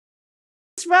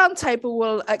Next roundtable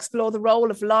will explore the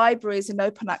role of libraries in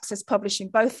open access publishing,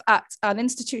 both at an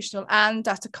institutional and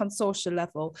at a consortial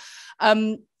level.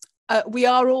 We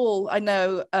are all, I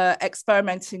know,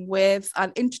 experimenting with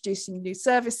and introducing new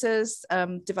services,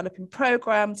 developing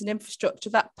programs and infrastructure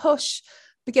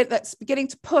that's beginning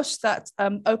to push that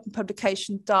open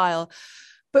publication dial.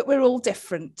 But we're all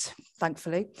different,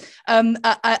 thankfully. And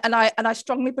I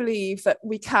strongly believe that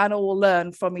we can all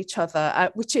learn from each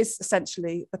other, which is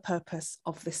essentially the purpose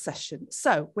of this session.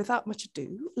 So without much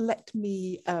ado, let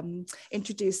me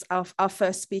introduce our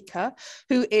first speaker,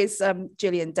 who is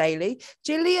Gillian Daly.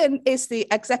 Gillian is the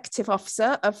Executive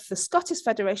Officer of the Scottish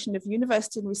Federation of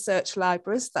University and Research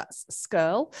Libraries, that's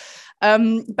SCURL,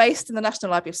 based in the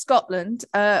National Library of Scotland.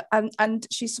 And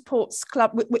she supports,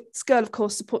 SCURL of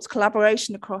course supports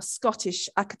collaboration across Scottish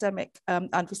academic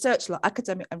and research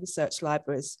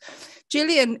libraries.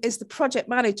 Gillian is the project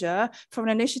manager for an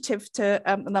initiative to,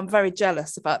 and I'm very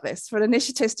jealous about this, for an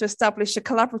initiative to establish a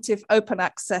collaborative open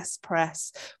access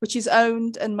press, which is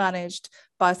owned and managed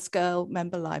by SCURL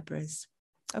member libraries.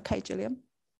 Okay, Gillian.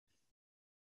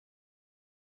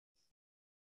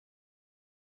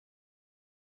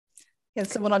 Yeah,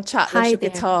 someone on chat loves your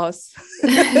guitars.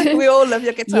 We all love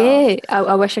your guitar. Yeah,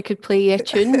 I wish I could play a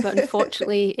tune, but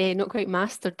unfortunately not quite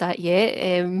mastered that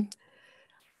yet.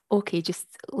 Okay, just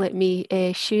let me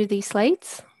share these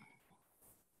slides.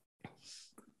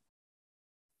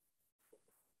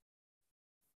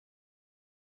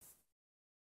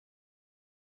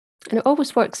 And it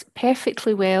always works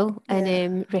perfectly well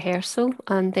in rehearsal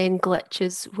and then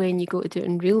glitches when you go to do it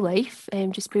in real life.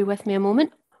 Just bear with me a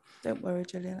moment. Don't worry,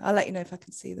 Gillian. I'll let you know if I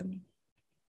can see them.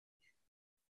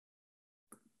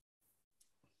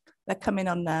 They're coming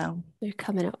on now. They're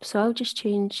coming up. So I'll just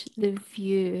change the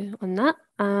view on that.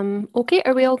 Okay,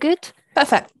 are we all good?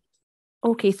 Perfect.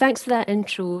 Okay, thanks for that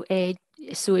intro.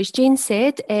 So as Jane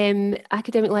said,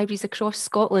 academic libraries across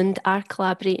Scotland are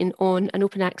collaborating on an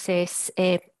open access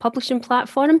publishing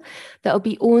platform that will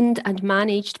be owned and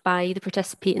managed by the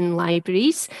participating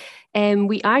libraries.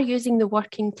 We are using the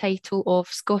working title of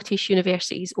Scottish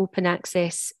Universities Open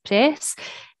Access Press,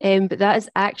 but that is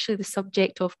actually the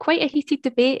subject of quite a heated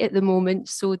debate at the moment.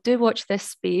 So do watch this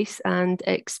space and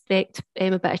expect a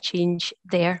bit of change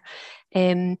there.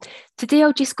 Today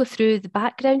I'll just go through the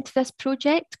background to this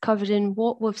project, covering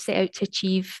what we've set out to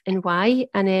achieve and why,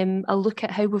 and I'll look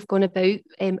at how we've gone about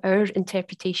our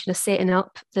interpretation of setting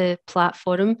up the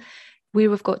platform, where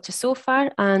we've got to so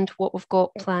far and what we've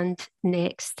got planned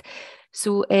next.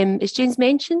 So as Jane's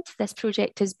mentioned, this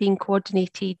project is being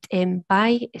coordinated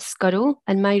by SCURL,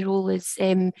 and my role is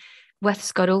with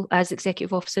SCURL as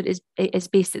Executive Officer is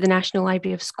based at the National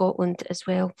Library of Scotland as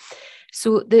well.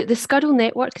 So the SCURL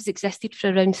network has existed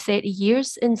for around 30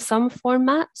 years in some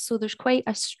format, so there's quite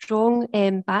a strong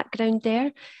background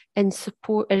there in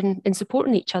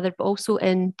supporting each other, but also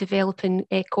in developing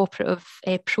cooperative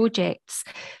projects.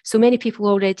 So many people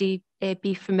already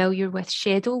be familiar with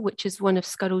Schedule, which is one of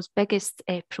SCURL's biggest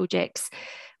projects,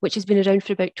 which has been around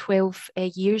for about 12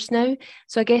 years now.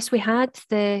 So I guess we had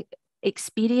the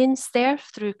experience there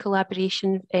through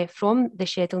collaboration from the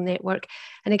Schedule network,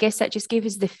 and I guess that just gave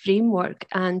us the framework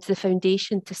and the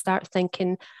foundation to start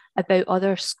thinking about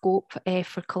other scope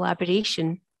for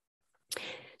collaboration.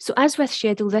 So as with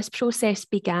Schedule, this process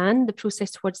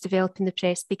towards developing the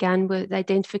press began with the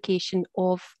identification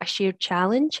of a shared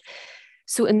challenge.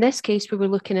 So in this case, we were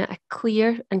looking at a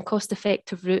clear and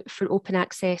cost-effective route for open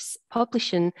access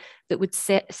publishing that would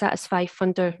satisfy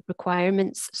funder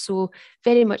requirements. So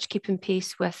very much keeping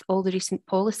pace with all the recent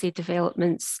policy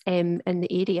developments in the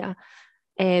area,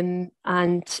 and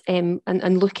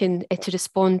looking to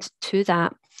respond to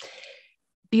that.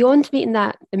 Beyond meeting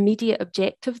that immediate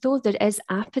objective, though, there is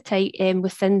appetite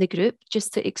within the group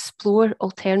just to explore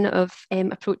alternative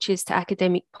approaches to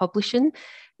academic publishing,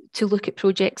 to look at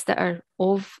projects that are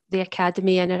of the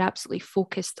academy and are absolutely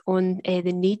focused on the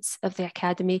needs of the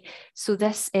academy. So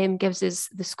this gives us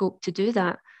the scope to do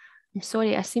that. I'm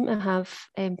sorry, I seem to have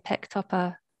picked up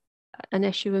an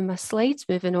issue in my slides.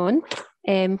 Moving on.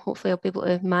 Hopefully I'll be able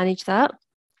to manage that.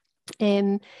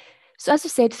 So as I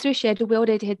said, through Schedule, we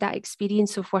already had that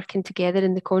experience of working together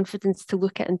and the confidence to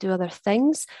look at and do other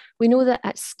things. We know that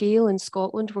at scale in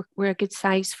Scotland, we're a good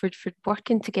size for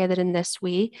working together in this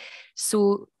way.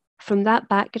 So from that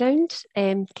background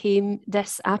came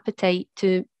this appetite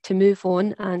to move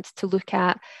on and to look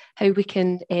at how we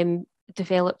can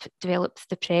develop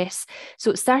the press. So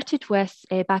it started with,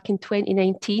 back in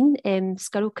 2019,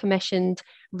 SCURL commissioned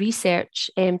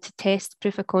research to test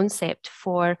proof of concept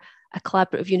for a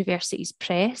collaborative universities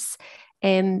press.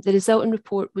 The resulting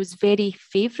report was very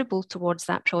favourable towards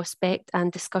that prospect,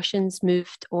 and discussions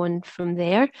moved on from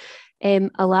there.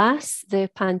 Alas, the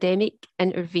pandemic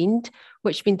intervened,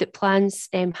 which meant that plans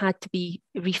had to be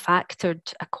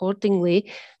refactored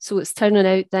accordingly. So it's turning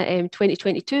out that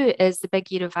 2022 is the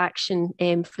big year of action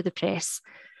for the press.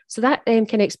 So that kind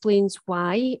of explains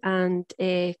why, and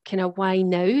kind of why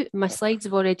now. My slides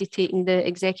have already taken the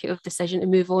executive decision to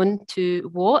move on to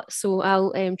what, so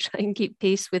I'll try and keep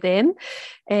pace with them.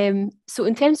 So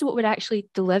in terms of what we're actually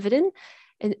delivering,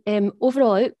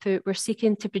 overall output, we're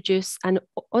seeking to produce an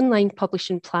online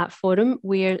publishing platform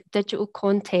where digital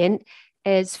content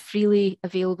is freely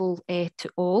available to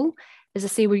all. As I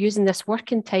say, we're using this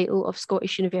working title of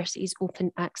Scottish University's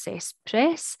Open Access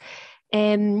Press.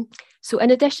 So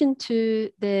in addition to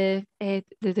the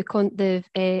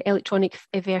electronic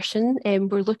version,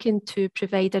 we're looking to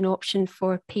provide an option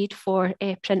for paid for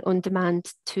print on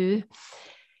demand too.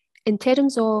 In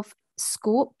terms of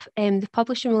scope, the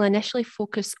publishing will initially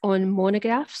focus on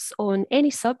monographs on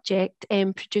any subject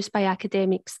produced by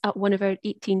academics at one of our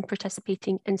 18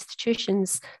 participating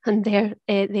institutions, and there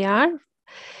they are.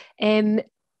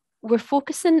 We're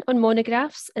focusing on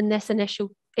monographs in this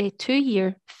initial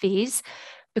 2-year phase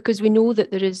because we know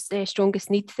that there is the strongest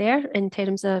need there in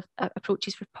terms of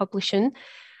approaches for publishing.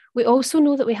 We also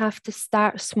know that we have to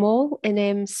start small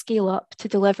and scale up to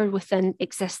deliver within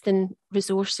existing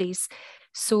resources.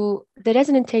 So there is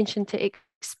an intention to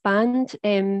expand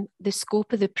the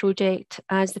scope of the project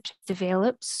as the project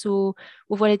develops. So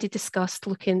we've already discussed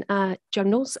looking at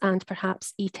journals and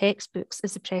perhaps e-textbooks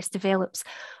as the press develops,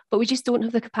 but we just don't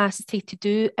have the capacity to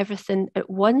do everything at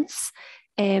once.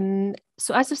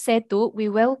 So as I've said though, we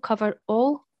will cover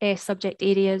all subject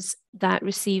areas that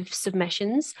receive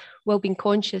submissions, while being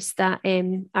conscious that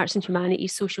arts and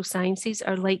humanities, social sciences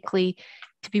are likely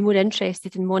to be more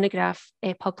interested in monograph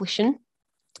publishing.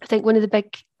 I think one of the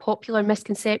big popular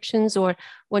misconceptions, or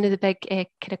one of the big kind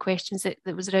of questions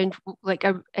that was around, like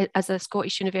as a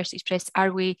Scottish Universities Press,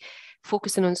 are we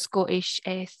focusing on Scottish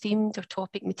themed or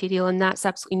topic material? And that's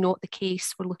absolutely not the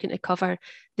case. We're looking to cover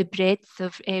the breadth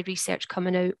of research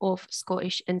coming out of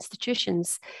Scottish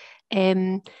institutions.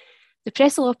 The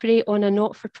press will operate on a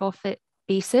not-for-profit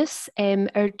basis.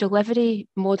 Our delivery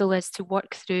model is to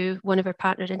work through one of our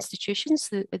partner institutions.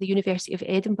 The University of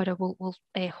Edinburgh will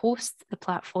host the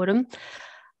platform.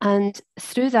 And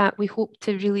through that, we hope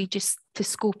to really just to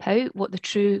scope out what the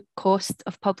true cost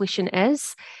of publishing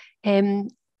is.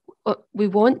 We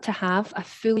want to have a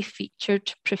fully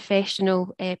featured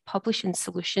professional publishing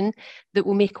solution that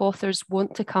will make authors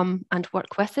want to come and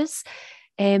work with us.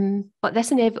 But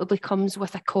this inevitably comes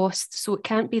with a cost. So it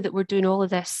can't be that we're doing all of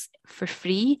this for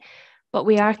free, but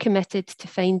we are committed to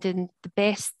finding the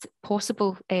best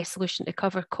possible solution to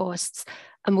cover costs.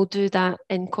 And we'll do that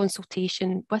in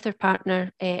consultation with our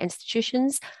partner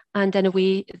institutions and in a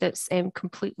way that's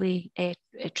completely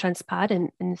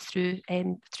transparent and through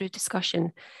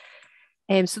discussion.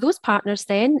 So those partners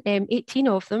then, 18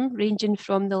 of them, ranging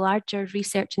from the larger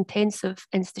research-intensive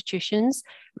institutions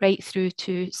right through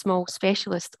to small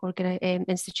specialist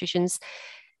institutions.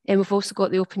 And we've also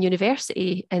got the Open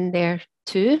University in there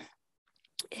too.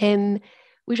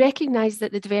 We recognise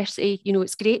that the diversity,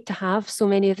 it's great to have so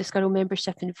many of the SCURL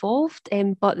membership involved,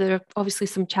 but there are obviously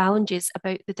some challenges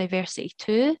about the diversity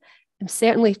too. And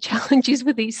certainly challenges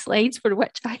with these slides, for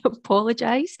which I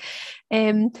apologise.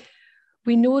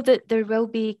 We know that there will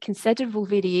be considerable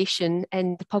variation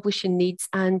in the publishing needs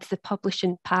and the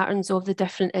publishing patterns of the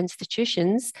different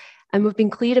institutions, and we've been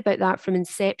clear about that from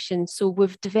inception. So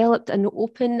we've developed an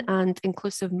open and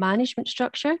inclusive management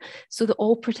structure so that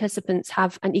all participants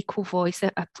have an equal voice,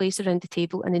 a place around the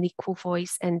table, and an equal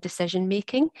voice in decision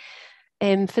making.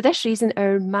 For this reason,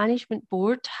 our management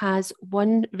board has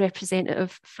one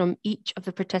representative from each of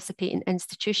the participating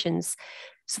institutions.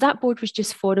 So that board was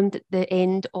just formed at the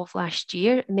end of last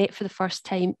year, met for the first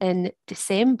time in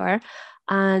December,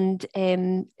 and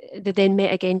they then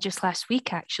met again just last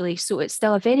week, actually. So it's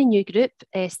still a very new group,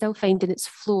 still finding its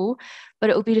flow, but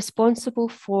it will be responsible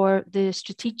for the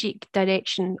strategic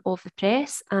direction of the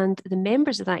press, and the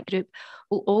members of that group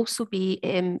will also be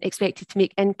expected to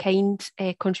make in-kind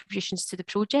contributions to the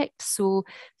project. So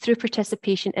through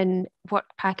participation in work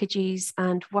packages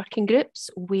and working groups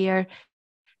where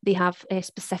they have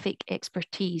specific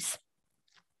expertise.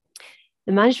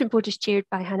 The management board is chaired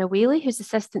by Hannah Whaley, who's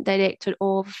Assistant Director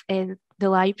of the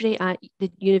Library at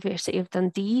the University of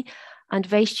Dundee, and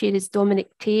Vice Chair is Dominic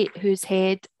Tate, who's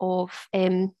Head of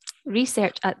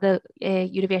Research at the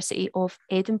University of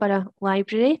Edinburgh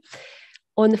Library.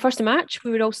 On the 1st of March, we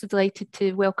were also delighted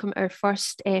to welcome our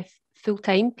first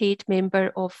full-time paid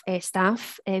member of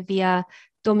staff via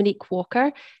Dominique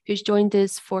Walker, who's joined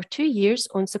us for 2 years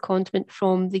on secondment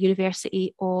from the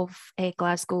University of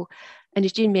Glasgow. And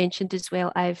as Jane mentioned as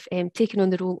well, I've taken on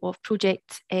the role of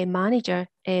project manager,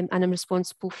 and I'm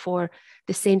responsible for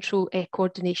the central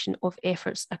coordination of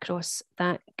efforts across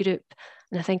that group.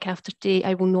 And I think after today,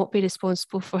 I will not be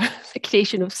responsible for the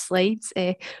creation of slides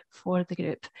for the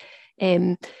group.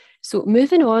 So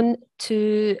moving on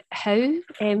to how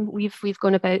we've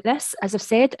gone about this. As I've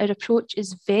said, our approach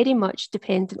is very much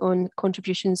dependent on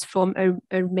contributions from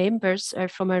our members or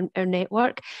from our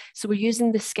network. So we're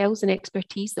using the skills and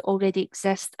expertise that already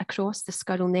exist across the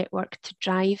SCURL network to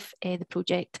drive the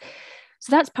project.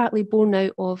 So that's partly born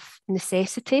out of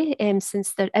necessity,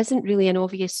 since there isn't really an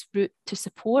obvious route to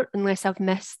support, unless I've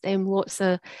missed lots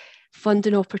of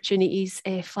funding opportunities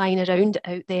flying around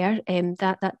out there.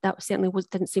 That certainly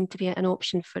didn't seem to be an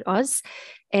option for us.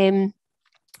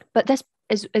 But this,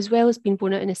 as well as being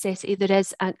born out of necessity, there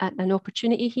is an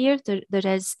opportunity here. There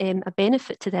is a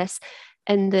benefit to this,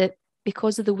 in that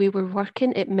because of the way we're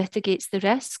working, it mitigates the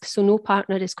risk. So no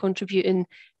partner is contributing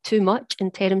too much in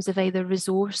terms of either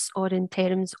resource or in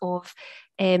terms of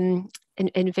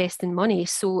investing money.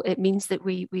 So it means that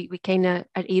we kind of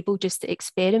are able just to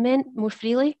experiment more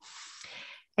freely.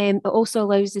 It also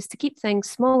allows us to keep things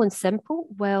small and simple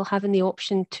while having the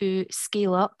option to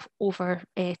scale up over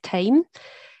time.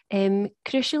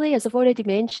 Crucially, as I've already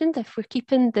mentioned, if we're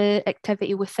keeping the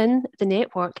activity within the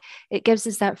network, it gives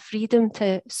us that freedom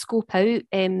to scope out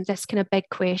this kind of big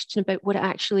question about what it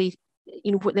actually,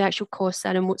 what the actual costs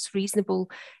are and what's reasonable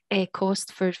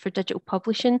cost for digital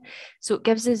publishing. So it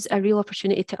gives us a real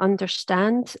opportunity to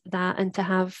understand that and to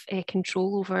have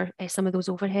control over some of those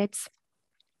overheads.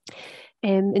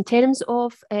 In terms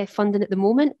of funding at the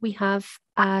moment, we have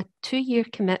a 2-year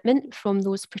commitment from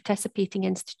those participating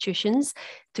institutions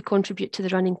to contribute to the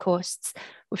running costs.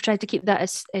 We've tried to keep that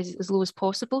as low as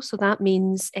possible. So that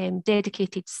means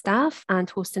dedicated staff and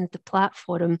hosting the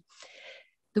platform.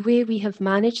 The way we have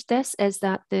managed this is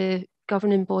that the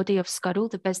governing body of SCURL,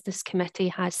 the business committee,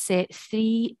 has set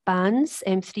 3 bands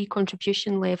and 3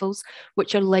 contribution levels,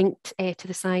 which are linked to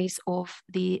the size of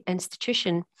the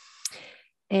institution.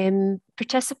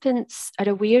 Participants are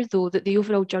aware, though, that the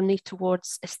overall journey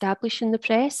towards establishing the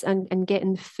press and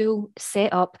getting the full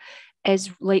setup is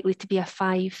likely to be a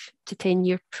 5 to 10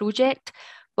 year project,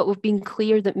 but we've been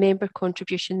clear that member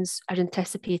contributions are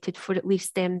anticipated for at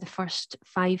least the first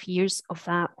 5 years of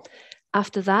that.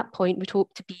 After that point, we'd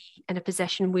hope to be in a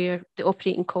position where the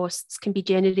operating costs can be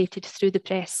generated through the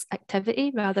press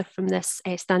activity rather from this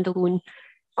standalone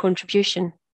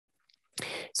contribution.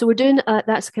 So we're doing,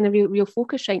 that's kind of real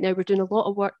focus right now. We're doing a lot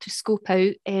of work to scope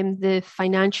out the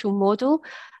financial model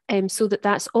so that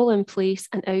that's all in place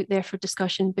and out there for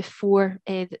discussion before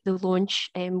the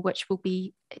launch, which will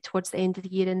be towards the end of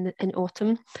the year in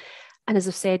autumn. And as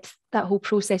I've said, that whole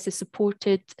process is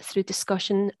supported through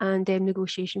discussion and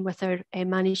negotiation with our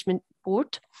management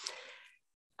board.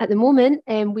 At the moment,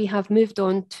 we have moved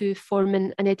on to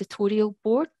forming an editorial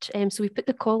board. So we put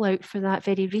the call out for that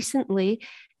very recently.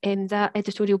 That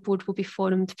editorial board will be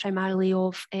formed primarily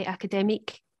of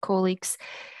academic colleagues.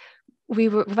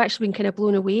 We've actually been kind of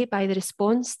blown away by the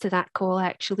response to that call,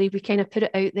 actually. We kind of put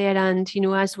it out there and,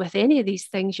 as with any of these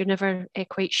things, you're never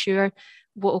quite sure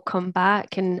what will come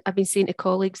back. And I've been saying to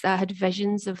colleagues that I had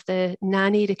visions of the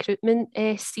nanny recruitment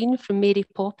scene from Mary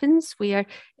Poppins, where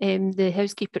the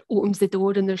housekeeper opens the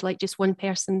door and there's like just one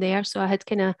person there. So I had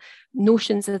kind of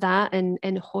notions of that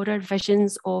and horror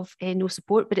visions of no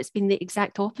support, but it's been the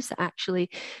exact opposite, actually.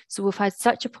 So we've had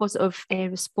such a positive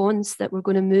response that we're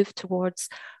going to move towards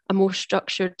a more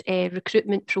structured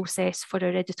recruitment process for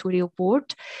our editorial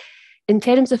board. In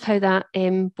terms of how that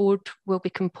board will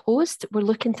be composed, we're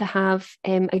looking to have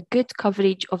a good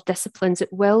coverage of disciplines.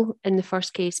 It will, in the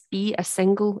first case, be a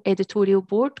single editorial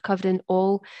board covering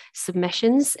all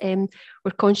submissions.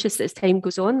 We're conscious that as time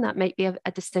goes on, that might be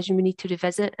a decision we need to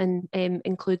revisit and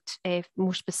include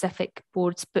more specific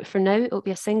boards. But for now, it'll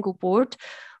be a single board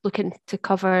looking to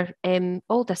cover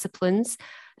all disciplines,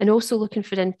 and also looking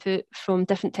for input from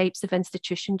different types of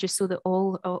institution, just so that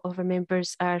all of our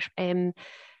members are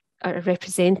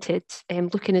represented,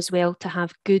 looking as well to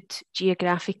have good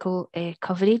geographical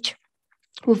coverage.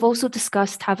 We've also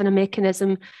discussed having a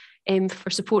mechanism for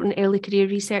supporting early career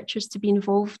researchers to be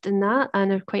involved in that,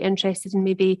 and are quite interested in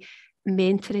maybe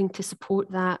mentoring to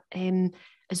support that,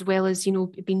 as well as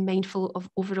being mindful of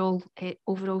overall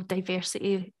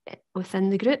diversity within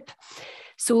the group.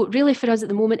 So really for us at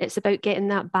the moment, it's about getting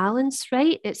that balance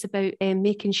right. It's about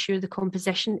making sure the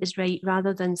composition is right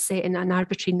rather than setting an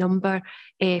arbitrary number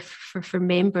for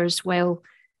members, while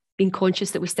being conscious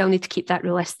that we still need to keep that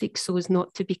realistic so as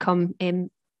not to become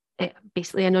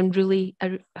basically an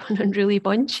unruly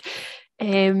bunch.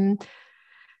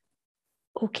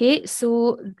 Okay,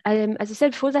 so as I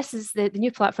said before, this is the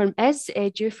new platform is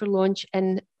due for launch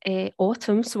in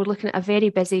autumn, so we're looking at a very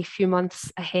busy few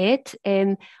months ahead.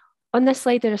 On this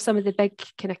slide, there are some of the big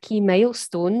kind of key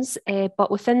milestones, but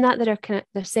within that,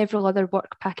 there's several other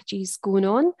work packages going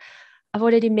on. I've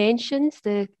already mentioned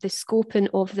the scoping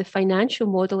of the financial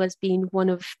model as being one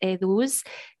of those.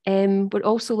 We're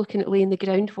also looking at laying the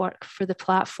groundwork for the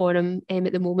platform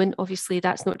at the moment. Obviously,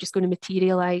 that's not just going to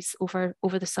materialise over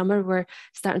the summer. We're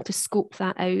starting to scope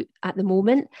that out at the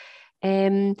moment.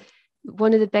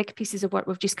 One of the big pieces of work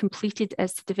we've just completed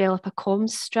is to develop a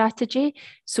comms strategy.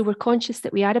 So we're conscious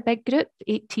that we are a big group,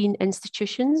 18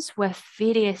 institutions with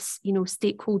various,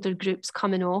 stakeholder groups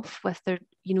coming off with their,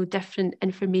 different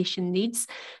information needs.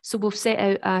 So we've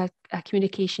set out a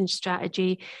communication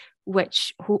strategy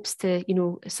which hopes to,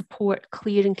 support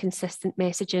clear and consistent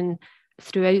messaging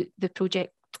throughout the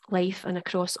project life and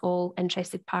across all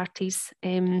interested parties.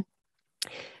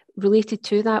 Related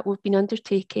to that, we've been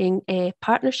undertaking a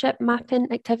partnership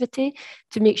mapping activity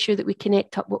to make sure that we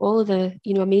connect up with all of the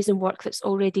amazing work that's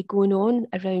already going on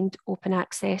around open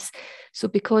access. So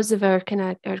because of our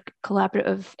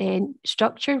collaborative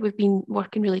structure, we've been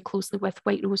working really closely with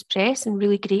White Rose Press and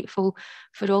really grateful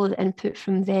for all of the input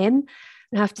from them.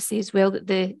 And I have to say as well that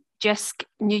the JISC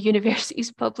New Universities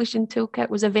Publishing Toolkit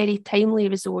was a very timely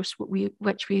resource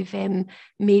which we've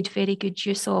made very good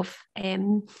use of.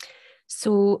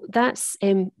 So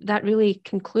that really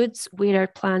concludes where our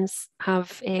plans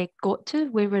have got to,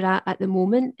 where we're at the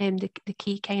moment, and the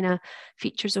key kind of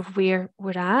features of where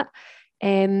we're at.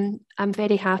 I'm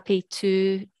very happy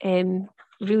to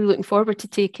really looking forward to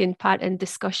taking part in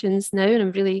discussions now, and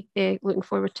I'm really looking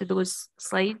forward to those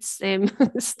slides.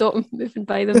 Stop moving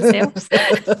by themselves.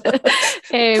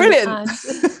 Brilliant.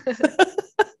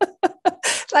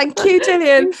 Thank you,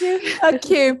 Gillian. Thank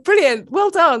you. Brilliant. Well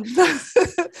done.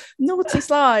 Naughty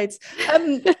slides.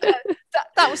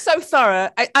 That was so thorough.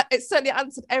 It certainly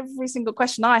answered every single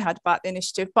question I had about the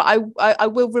initiative, but I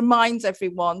will remind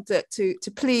everyone that to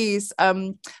please,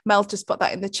 Mel just put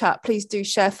that in the chat, please do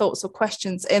share thoughts or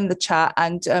questions in the chat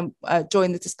and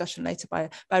join the discussion later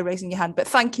by raising your hand. But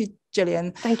thank you,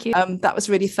 Gillian. Thank you. That was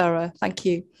really thorough. Thank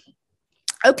you.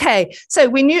 Okay, so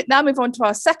we now move on to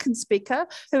our second speaker,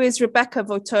 who is Rebecca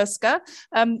Wojturska.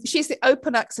 She's the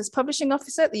Open Access Publishing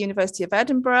Officer at the University of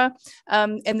Edinburgh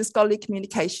in the Scholarly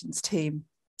Communications team.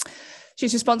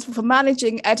 She's responsible for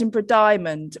managing Edinburgh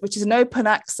Diamond, which is an open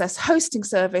access hosting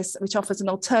service which offers an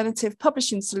alternative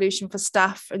publishing solution for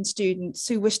staff and students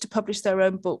who wish to publish their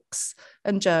own books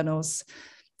and journals.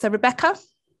 So Rebecca.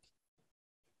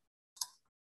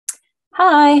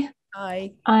 Hi.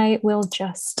 Hi. I will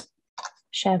just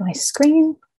share my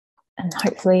screen and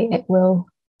hopefully it will.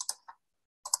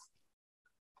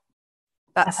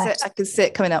 That's Perfect. It. I can see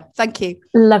it coming up. Thank you.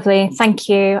 Lovely. Thank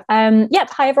you. Hi,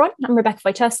 everyone. I'm Rebecca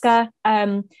Wojturska,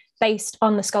 based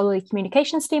on the Scholarly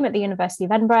Communications team at the University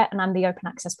of Edinburgh, and I'm the Open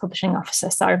Access Publishing Officer.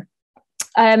 So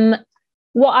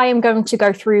what I am going to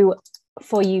go through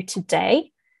for you today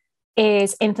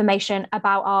is information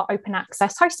about our open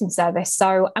access hosting service.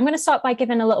 So I'm going to start by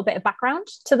giving a little bit of background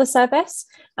to the service.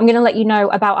 I'm going to let you know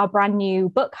about our brand new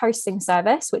book hosting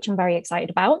service, which I'm very excited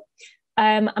about.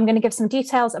 I'm going to give some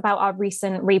details about our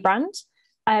recent rebrand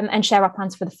and share our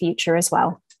plans for the future as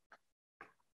well.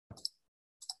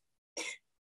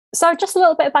 So just a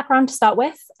little bit of background to start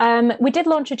with. We did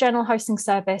launch a journal hosting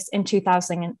service in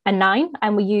 2009,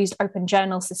 and we used Open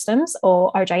Journal Systems,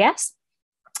 or OJS.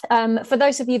 For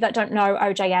those of you that don't know,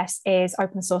 OJS is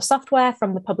open source software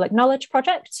from the Public Knowledge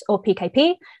Project, or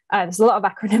PKP. There's a lot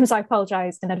of acronyms, I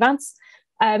apologize in advance.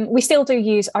 We still do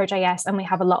use OJS, and we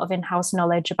have a lot of in-house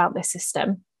knowledge about this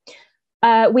system.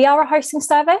 We are a hosting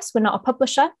service, we're not a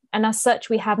publisher, and as such,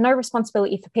 we have no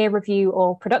responsibility for peer review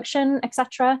or production,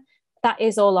 etc. That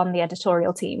is all on the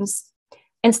editorial teams.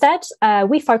 Instead,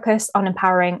 we focus on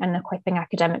empowering and equipping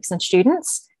academics and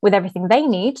students with everything they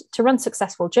need to run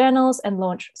successful journals and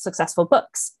launch successful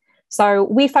books. So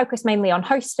we focus mainly on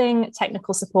hosting,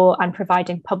 technical support, and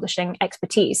providing publishing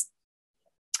expertise.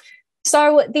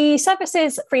 So the service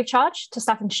is free of charge to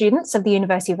staff and students of the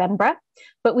University of Edinburgh,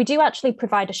 but we do actually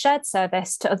provide a shared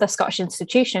service to other Scottish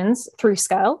institutions through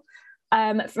SCURL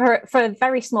for a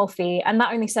very small fee, and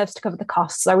that only serves to cover the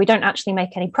costs. So we don't actually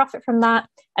make any profit from that,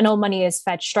 and all money is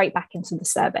fed straight back into the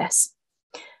service.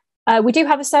 We do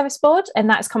have a service board, and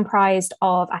that is comprised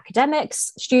of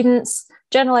academics, students,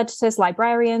 journal editors,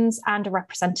 librarians, and a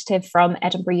representative from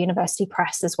Edinburgh University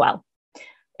Press as well.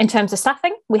 In terms of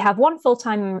staffing, we have one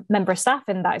full-time member of staff,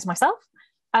 and that is myself.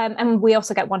 And we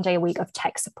also get 1 day a week of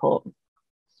tech support.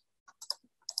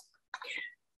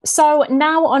 So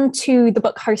now on to the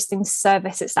book hosting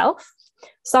service itself.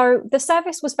 So the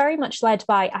service was very much led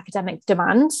by academic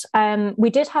demand.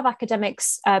 We did have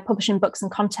academics publishing books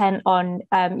and content on,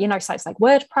 sites like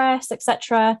WordPress,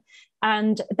 etc.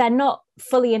 And they're not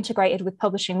fully integrated with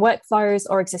publishing workflows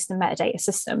or existing metadata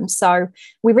systems. So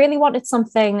we really wanted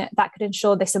something that could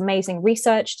ensure this amazing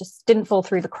research just didn't fall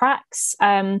through the cracks,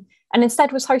 and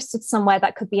instead was hosted somewhere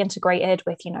that could be integrated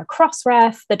with,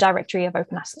 Crossref, the directory of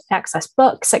open access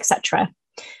books, etc.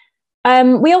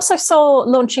 We also saw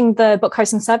launching the book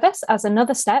hosting service as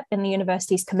another step in the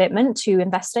university's commitment to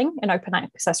investing in open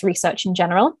access research in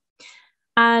general.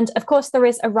 And of course, there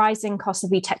is a rising cost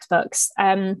of e-textbooks.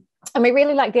 And we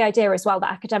really like the idea as well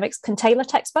that academics can tailor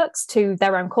textbooks to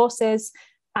their own courses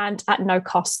and at no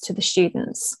cost to the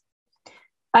students.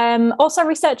 Also,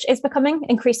 research is becoming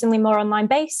increasingly more online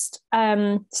based.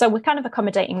 So we're kind of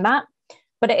accommodating that.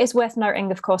 But it is worth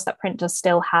noting, of course, that print does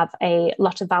still have a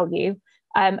lot of value,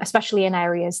 especially in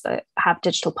areas that have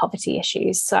digital poverty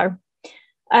issues. So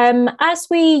as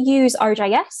we use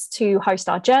OJS to host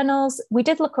our journals, we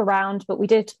did look around, but we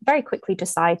did very quickly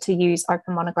decide to use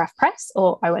Open Monograph Press,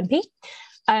 or OMP,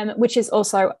 which is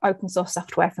also open source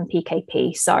software from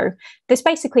PKP. So this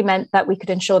basically meant that we could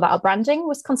ensure that our branding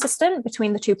was consistent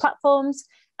between the two platforms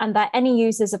and that any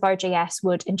users of OJS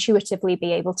would intuitively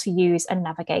be able to use and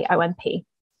navigate OMP.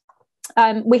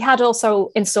 We had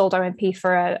also installed OMP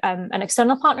for an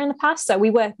external partner in the past, so we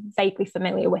were vaguely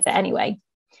familiar with it anyway.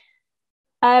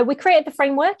 We created the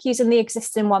framework using the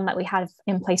existing one that we had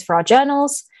in place for our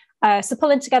journals. So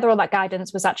pulling together all that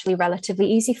guidance was actually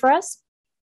relatively easy for us.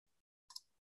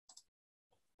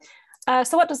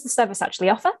 So what does the service actually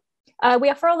offer? We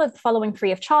offer all of the following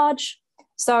free of charge.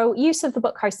 So use of the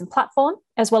book hosting platform,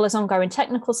 as well as ongoing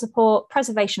technical support,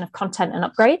 preservation of content and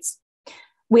upgrades.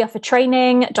 We offer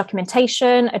training,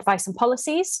 documentation, advice and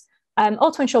policies,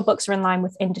 all to ensure books are in line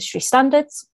with industry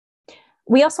standards.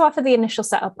 We also offer the initial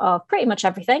setup of pretty much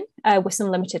everything with some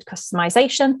limited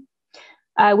customization.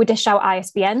 We dish out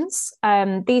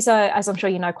ISBNs. These are, as I'm sure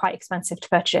you know, quite expensive to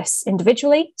purchase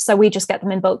individually. So we just get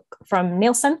them in bulk from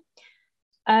Nielsen.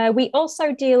 We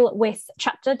also deal with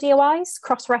chapter DOIs,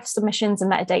 cross-ref submissions and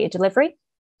metadata delivery.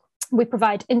 We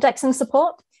provide indexing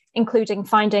support, including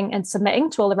finding and submitting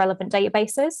to all the relevant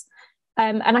databases.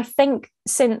 And I think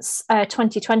since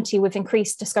 2020, we've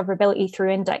increased discoverability through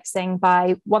indexing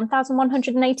by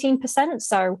 1,118%.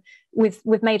 So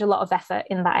we've made a lot of effort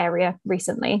in that area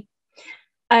recently.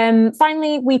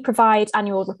 Finally, we provide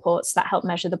annual reports that help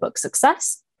measure the book's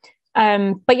success.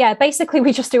 But yeah, basically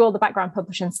we just do all the background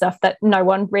publishing stuff that no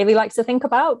one really likes to think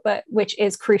about, but which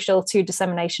is crucial to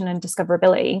dissemination and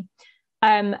discoverability.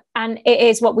 And it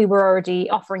is what we were already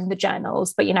offering the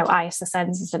journals, but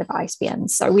ISSNs instead of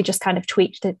ISBNs. So we just kind of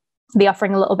tweaked the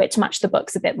offering a little bit to match the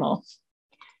books a bit more.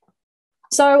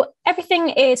 So everything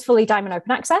is fully Diamond open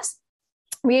access.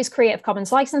 We use Creative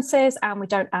Commons licenses and we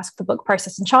don't ask for book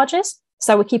processing charges.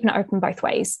 So we're keeping it open both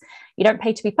ways. You don't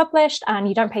pay to be published and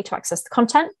you don't pay to access the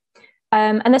content.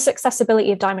 And this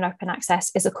accessibility of Diamond open access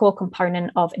is a core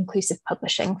component of inclusive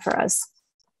publishing for us.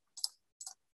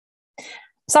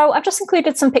 So I've just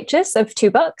included some pictures of two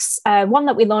books, one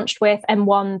that we launched with and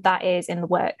one that is in the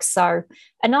works. So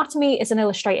Anatomy is an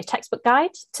illustrated textbook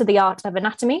guide to the art of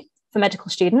anatomy for medical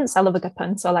students. I love a good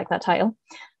pun, so I like that title.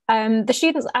 The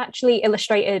students actually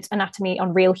illustrated anatomy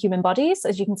on real human bodies,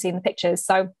 as you can see in the pictures.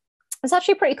 So it's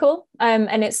actually pretty cool,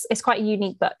 and it's quite a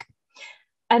unique book.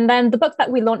 And then the book that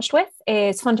we launched with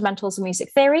is Fundamentals of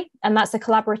Music Theory, and that's a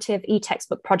collaborative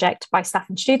e-textbook project by staff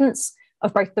and students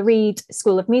of both the Reed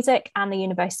School of Music and the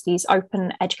university's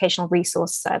open educational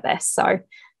resource service. So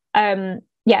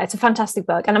yeah, it's a fantastic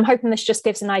book. And I'm hoping this just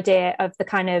gives an idea of the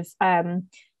kind of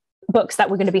books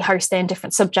that we're going to be hosting,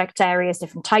 different subject areas,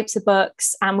 different types of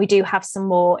books. And we do have some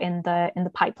more in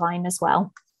the pipeline as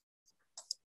well.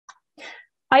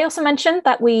 I also mentioned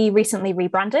that we recently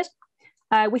rebranded.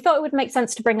 We thought it would make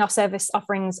sense to bring our service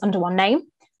offerings under one name.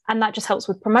 And that just helps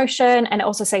with promotion. And it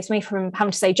also saves me from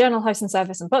having to say journal hosting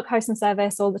service and book hosting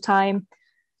service all the time.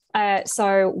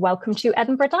 So welcome to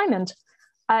Edinburgh Diamond.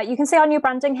 You can see our new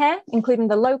branding here, including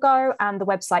the logo and the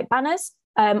website banners,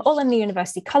 all in the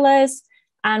university colours.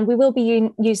 And we will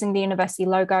be using the university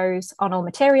logos on all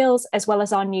materials, as well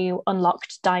as our new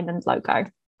unlocked diamond logo.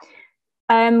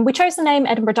 We chose the name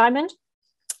Edinburgh Diamond,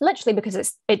 literally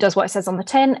because it does what it says on the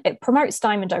tin. It promotes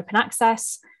diamond open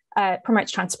access,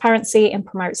 promotes transparency and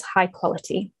promotes high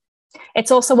quality.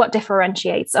 It's also what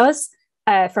differentiates us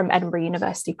from Edinburgh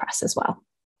University Press as well.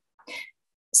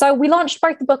 So we launched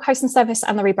both the book hosting service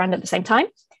and the rebrand at the same time,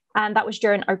 and that was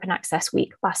during Open Access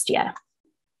Week last year.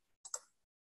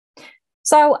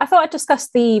 So I thought I'd discuss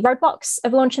the roadblocks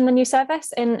of launching the new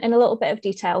service in a little bit of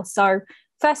detail. So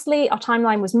firstly, our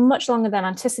timeline was much longer than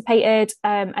anticipated,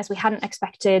 as we hadn't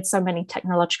expected so many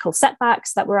technological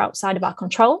setbacks that were outside of our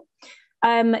control.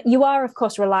 You are, of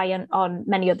course, reliant on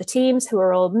many other teams who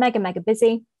are all mega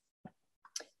busy.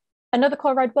 Another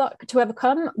core roadblock to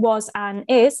overcome was and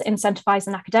is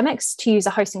incentivizing academics to use a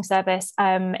hosting service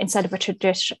instead of a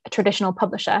traditional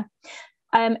publisher.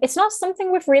 It's not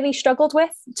something we've really struggled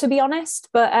with, to be honest,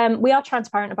 but we are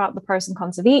transparent about the pros and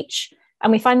cons of each.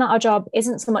 And we find that our job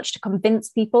isn't so much to convince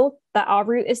people that our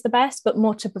route is the best, but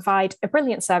more to provide a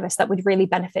brilliant service that would really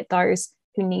benefit those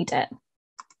who need it.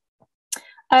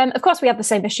 Of course, we have the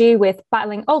same issue with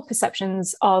battling old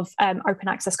perceptions of open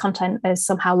access content as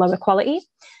somehow lower quality.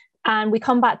 And we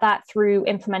combat that through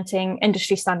implementing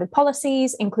industry standard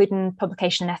policies, including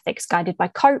publication ethics guided by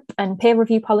COPE and peer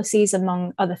review policies,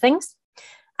 among other things.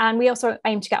 And we also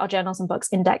aim to get our journals and books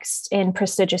indexed in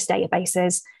prestigious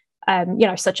databases,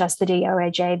 such as the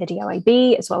DOAJ, the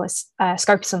DOAB, as well as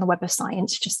Scopus on the Web of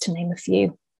Science, just to name a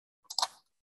few.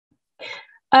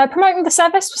 Promoting the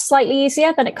service was slightly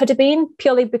easier than it could have been,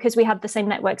 purely because we had the same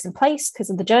networks in place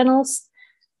because of the journals.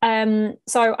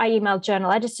 So I emailed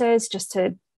journal editors just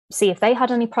to see if they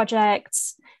had any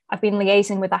projects. I've been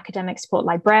liaising with academic support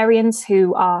librarians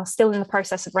who are still in the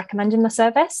process of recommending the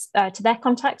service to their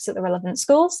contacts at the relevant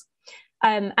schools.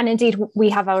 And indeed,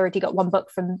 we have already got one book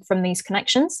from these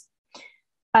connections.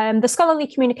 The scholarly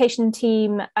communication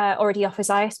team already offers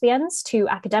ISBNs to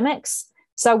academics.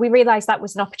 So we realized that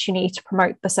was an opportunity to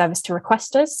promote the service to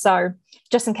requesters. So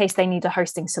just in case they need a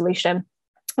hosting solution.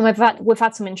 And we've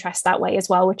had some interest that way as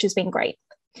well, which has been great.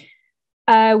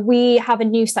 We have a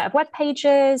new set of web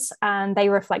pages and they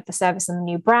reflect the service and the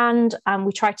new brand. And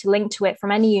we try to link to it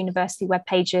from any university web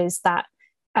pages that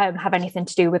have anything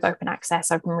to do with open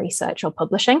access, open research or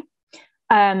publishing.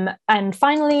 And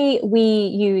finally, we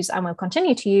use and will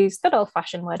continue to use good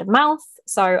old-fashioned word of mouth.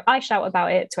 So I shout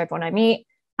about it to everyone I meet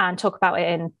and talk about it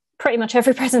in pretty much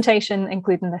every presentation,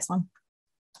 including this one.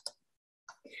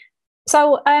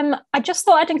 So I just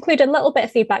thought I'd include a little bit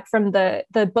of feedback from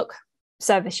the book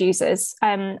service users.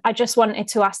 I just wanted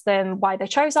to ask them why they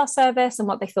chose our service and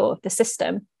what they thought of the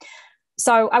system.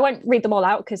 So I won't read them all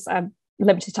out because I'm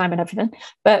limited time and everything,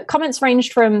 but comments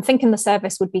ranged from thinking the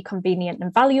service would be convenient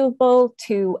and valuable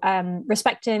to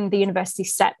respecting the university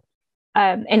step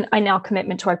in our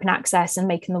commitment to open access and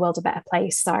making the world a better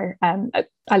place. So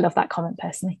I love that comment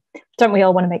personally. Don't we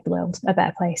all want to make the world a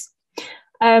better place?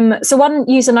 So one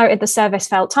user noted the service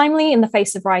felt timely in the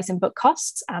face of rising book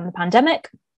costs and the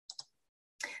pandemic.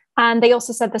 And they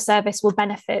also said the service will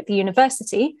benefit the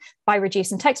university by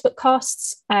reducing textbook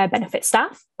costs, benefit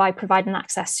staff by providing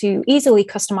access to easily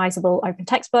customizable open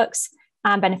textbooks,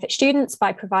 and benefit students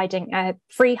by providing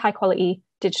free high quality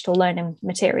digital learning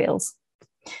materials.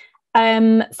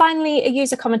 Finally, a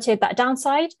user commented that a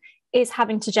downside is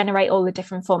having to generate all the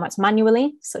different formats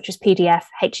manually, such as PDF,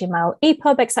 HTML,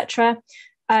 EPUB, etc.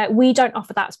 We don't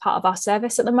offer that as part of our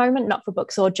service at the moment, not for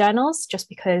books or journals, just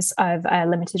because of a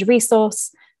limited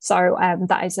resource. So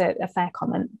that is a fair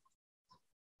comment.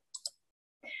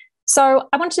 So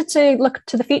I wanted to look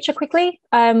to the future quickly.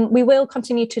 We will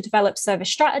continue to develop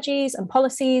service strategies and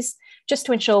policies just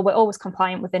to ensure we're always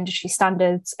compliant with industry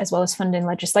standards as well as funding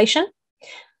legislation.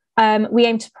 We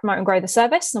aim to promote and grow the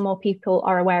service so more people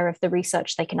are aware of the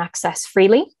research they can access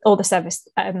freely or the service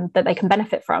that they can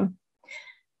benefit from.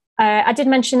 I did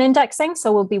mention indexing,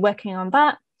 so we'll be working on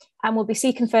that. And we'll be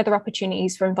seeking further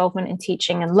opportunities for involvement in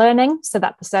teaching and learning so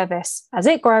that the service, as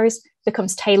it grows,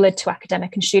 becomes tailored to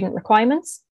academic and student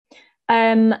requirements.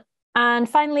 And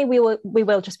finally, we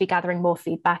will just be gathering more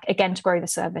feedback, again, to grow the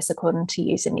service according to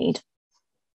user need.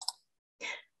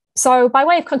 So by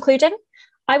way of concluding,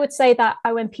 I would say that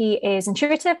OMP is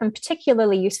intuitive and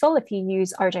particularly useful if you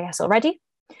use OJS already.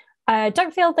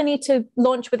 Don't feel the need to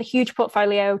launch with a huge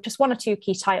portfolio. Just one or two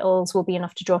key titles will be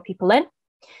enough to draw people in.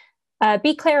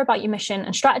 Be clear about your mission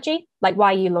and strategy, like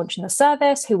why are you launching the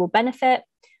service, who will benefit.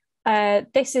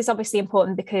 This is obviously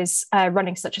important because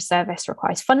running such a service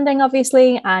requires funding,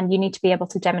 obviously, and you need to be able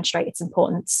to demonstrate its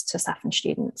importance to staff and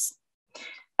students.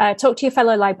 Talk to your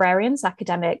fellow librarians,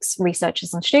 academics,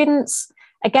 researchers, and students.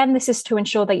 Again, this is to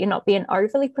ensure that you're not being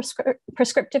overly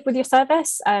prescriptive with your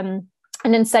service, and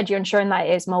instead you're ensuring that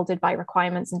it is molded by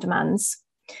requirements and demands.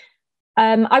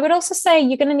 I would also say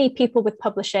you're going to need people with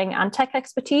publishing and tech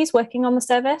expertise working on the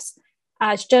service,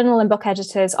 as journal and book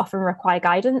editors often require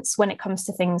guidance when it comes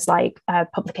to things like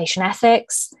publication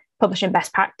ethics, publishing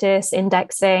best practice,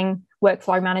 indexing,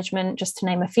 workflow management, just to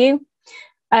name a few.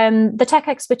 The tech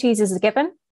expertise is a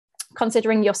given,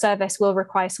 considering your service will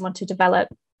require someone to develop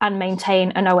and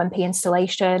maintain an OMP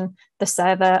installation, the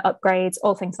server upgrades,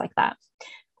 all things like that.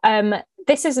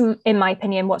 This is, in my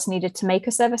opinion, what's needed to make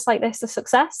a service like this a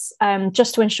success,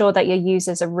 just to ensure that your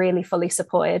users are really fully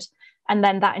supported. And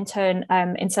then that in turn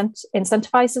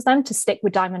incentivizes them to stick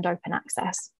with Diamond Open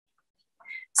Access.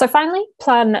 So finally,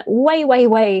 plan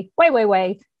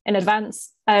way in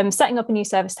advance. Setting up a new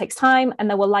service takes time, and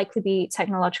there will likely be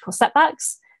technological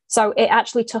setbacks. So it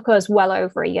actually took us well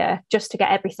over a year just to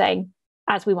get everything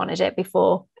as we wanted it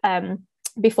before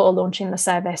launching the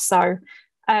service. So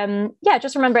yeah,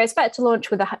 just remember, it's better to launch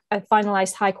with a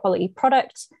finalized high quality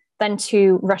product than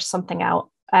to rush something out.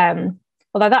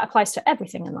 Although that applies to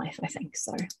everything in life, I think.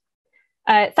 So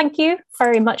thank you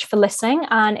very much for listening.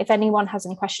 And if anyone has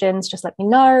any questions, just let me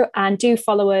know, and do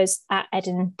follow us at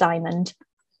Edin Diamond.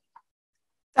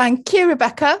 Thank you,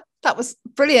 Rebecca. That was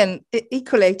brilliant.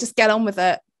 Equally, just get on with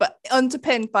it, but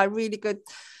underpinned by really good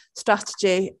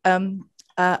strategy and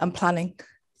planning.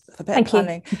 Thank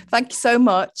you so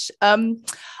much.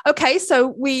 Okay, so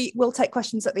we will take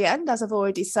questions at the end, as I've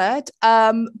already said,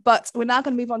 but we're now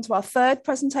going to move on to our third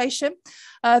presentation.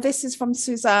 This is from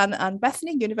Suzanne and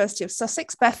Bethany, University of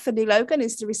Sussex. Bethany Logan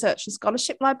is the Research and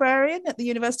Scholarship Librarian at the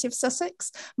University of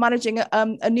Sussex, managing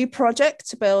a new project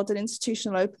to build an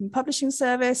institutional open publishing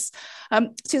service.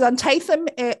 Suzanne Tatham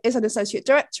is an Associate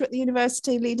Director at the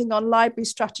University, leading on library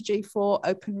strategy for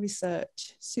open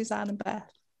research. Suzanne and Beth.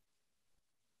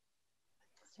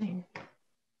 So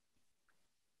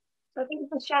I think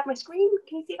I've shared my screen.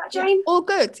 Can you see that, Jane? Yeah, all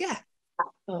good, yeah.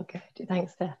 Oh, good.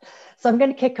 Thanks, Beth. So I'm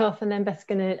going to kick off, and then Beth's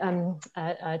going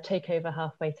to take over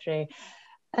halfway through.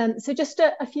 So just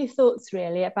a few thoughts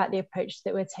really about the approach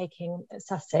that we're taking at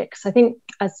Sussex. I think,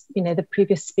 as you know, the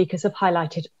previous speakers have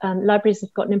highlighted, libraries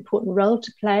have got an important role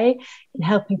to play in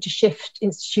helping to shift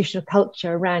institutional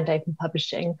culture around open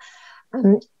publishing.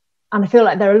 And I feel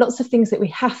like there are lots of things that we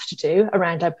have to do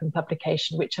around open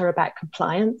publication, which are about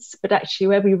compliance, but actually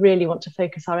where we really want to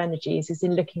focus our energies is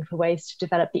in looking for ways to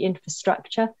develop the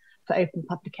infrastructure for open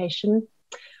publication.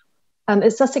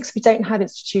 At Sussex, we don't have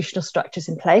institutional structures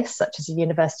in place, such as a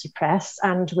university press,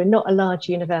 and we're not a large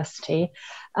university,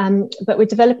 but we're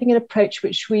developing an approach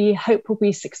which we hope will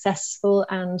be successful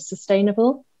and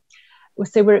sustainable.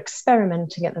 So we're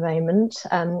experimenting at the moment,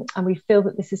 and we feel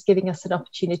that this is giving us an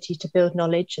opportunity to build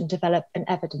knowledge and develop an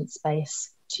evidence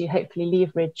base to hopefully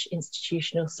leverage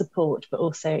institutional support, but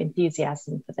also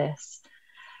enthusiasm for this.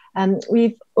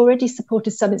 We've already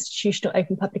supported some institutional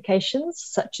open publications,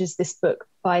 such as this book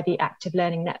by the Active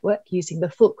Learning Network using the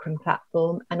Fulcrum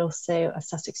platform, and also a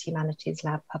Sussex Humanities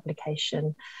Lab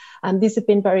publication. These have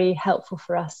been very helpful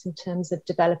for us in terms of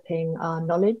developing our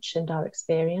knowledge and our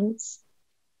experience.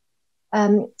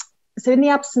 So in the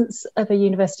absence of a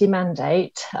university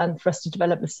mandate for us to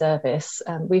develop the service,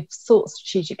 we've sought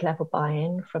strategic level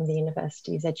buy-in from the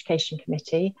university's education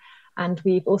committee, and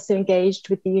we've also engaged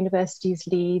with the university's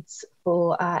leads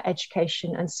for our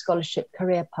education and scholarship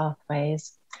career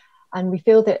pathways. And we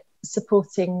feel that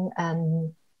supporting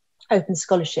open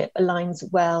scholarship aligns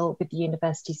well with the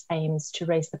university's aims to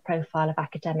raise the profile of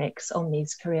academics on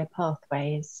these career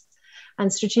pathways.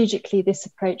 And strategically, this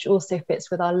approach also fits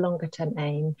with our longer term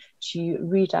aim to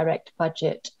redirect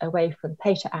budget away from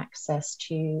pay to access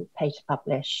to pay to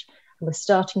publish. And we're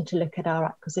starting to look at our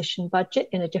acquisition budget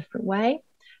in a different way.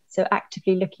 So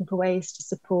actively looking for ways to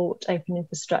support open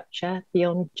infrastructure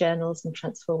beyond journals and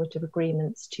transformative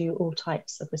agreements to all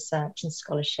types of research and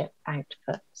scholarship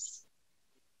outputs.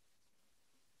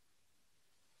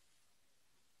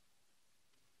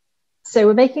 So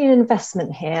we're making an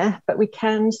investment here, but we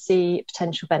can see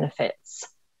potential benefits.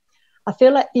 I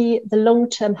feel like the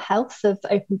long-term health of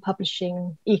open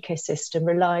publishing ecosystem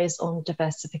relies on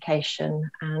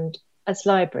diversification, and as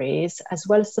libraries, as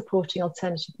well as supporting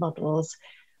alternative models,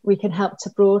 we can help to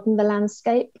broaden the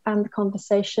landscape and the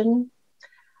conversation.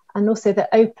 And also that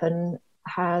open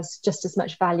has just as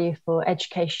much value for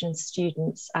education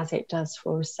students as it does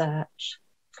for research.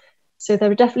 So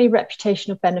there are definitely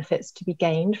reputational benefits to be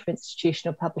gained for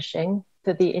institutional publishing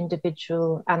for the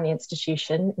individual and the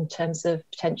institution in terms of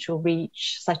potential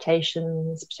reach,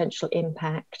 citations, potential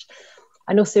impact,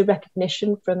 and also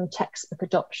recognition from textbook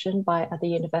adoption by other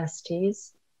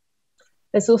universities.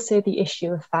 There's also the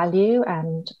issue of value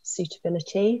and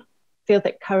suitability. I feel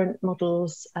that current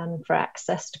models for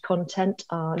access to content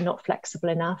are not flexible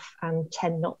enough and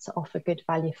tend not to offer good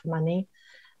value for money.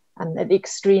 And at the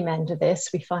extreme end of this,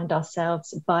 we find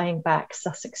ourselves buying back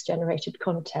Sussex-generated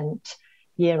content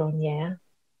year on year.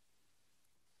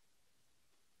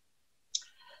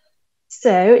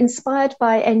 So, inspired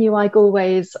by NUI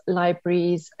Galway's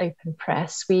library's open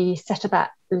press, we set about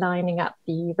lining up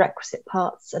the requisite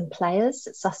parts and players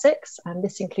at Sussex, and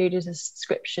this included a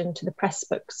subscription to the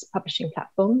Pressbooks publishing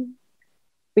platform.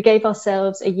 We gave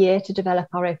ourselves a year to develop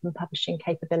our open publishing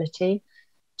capability,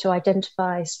 to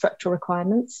identify structural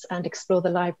requirements and explore the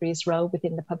library's role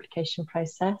within the publication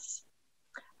process.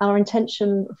 Our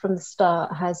intention from the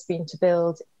start has been to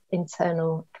build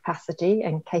internal capacity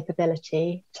and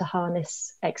capability to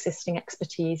harness existing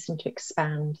expertise and to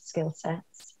expand skill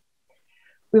sets.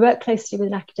 We work closely with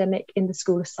an academic in the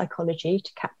School of Psychology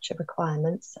to capture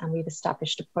requirements, and we've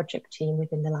established a project team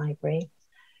within the library.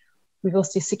 We've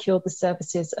also secured the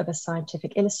services of a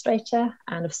scientific illustrator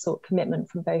and have sought commitment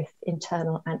from both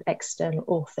internal and external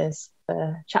authors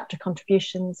for chapter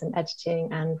contributions and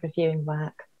editing and reviewing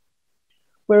work.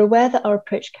 We're aware that our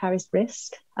approach carries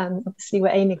risk. Obviously, we're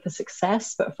aiming for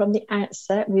success, but from the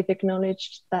outset, we've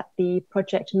acknowledged that the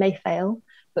project may fail,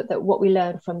 but that what we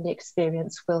learn from the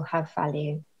experience will have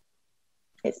value.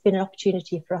 It's been an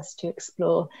opportunity for us to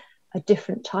explore a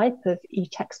different type of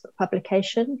e-textbook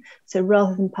publication. So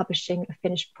rather than publishing a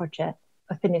finished project,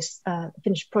 a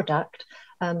finished product,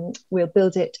 we'll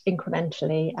build it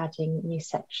incrementally, adding new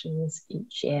sections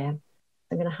each year.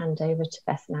 I'm going to hand over to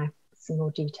Beth now for some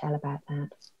more detail about that.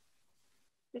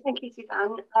 Thank you,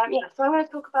 Suzanne. So I'm going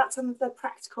to talk about some of the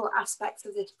practical aspects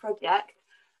of this project.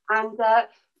 And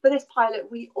for this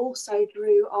pilot, we also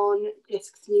drew on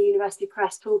DISC's new University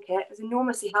Press toolkit. It was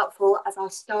enormously helpful as our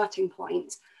starting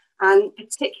point, and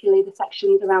particularly the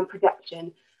sections around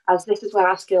production, as this is where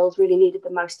our skills really needed the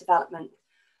most development.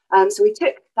 So we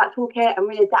took that toolkit and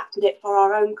really adapted it for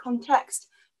our own context,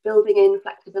 building in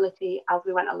flexibility as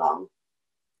we went along.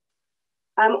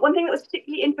 One thing that was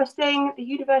particularly interesting, the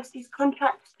university's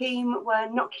contracts team were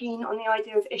not keen on the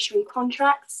idea of issuing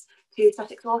contracts to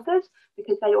Sussex authors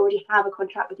because they already have a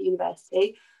contract with the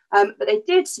university, but they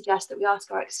did suggest that we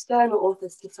ask our external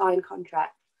authors to sign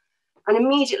contracts. And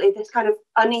immediately this kind of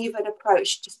uneven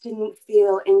approach just didn't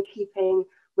feel in keeping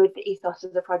with the ethos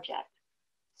of the project.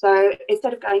 So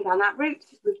instead of going down that route,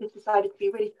 we've just decided to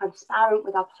be really transparent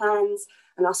with our plans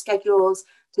and our schedules,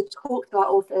 to talk to our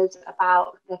authors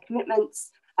about their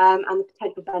commitments and the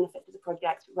potential benefits of the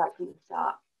project right from the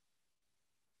start.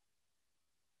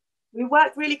 We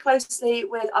worked really closely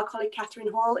with our colleague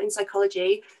Catherine Hall in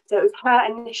psychology. So it was her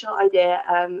initial idea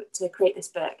to create this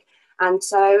book. And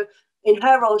so in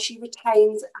her role, she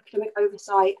retains academic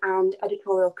oversight and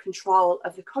editorial control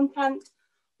of the content,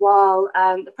 while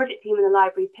the project team in the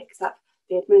library picks up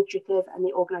the administrative and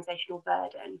the organisational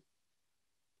burden.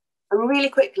 And really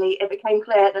quickly, it became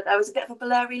clear that there was a bit of a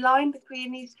blurry line between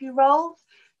these two roles.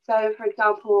 So, for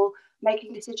example,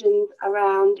 making decisions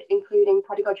around including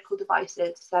pedagogical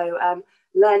devices, so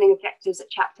learning objectives at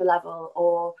chapter level,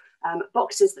 or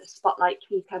boxes that spotlight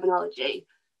key terminology.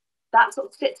 That sort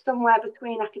of sits somewhere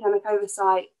between academic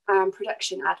oversight and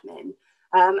production admin.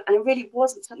 And it really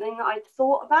wasn't something that I'd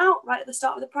thought about right at the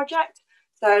start of the project.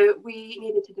 So we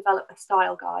needed to develop a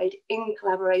style guide in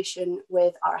collaboration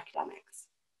with our academics.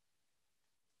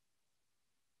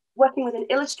 Working with an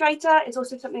illustrator is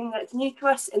also something that's new to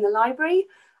us in the library,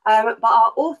 but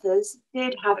our authors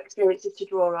did have experiences to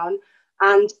draw on.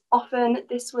 And often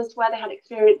this was where they had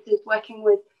experiences working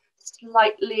with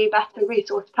slightly better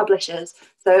resource publishers.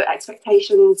 So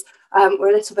expectations were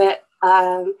a little bit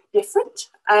different.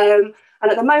 And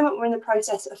at the moment, we're in the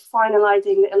process of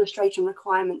finalising the illustration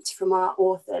requirements from our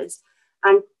authors.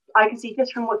 And I can see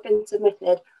just from what's been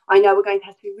submitted, I know we're going to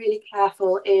have to be really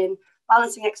careful in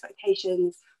balancing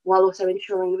expectations while also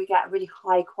ensuring that we get a really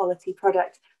high quality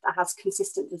product that has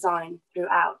consistent design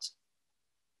throughout.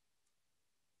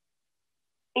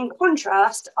 In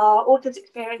contrast, our authors'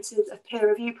 experiences of peer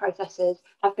review processes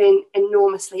have been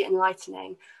enormously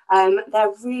enlightening.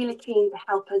 They're really keen to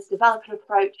help us develop an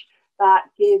approach that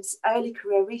gives early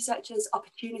career researchers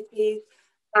opportunities,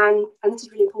 and this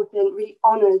is really important, really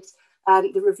honours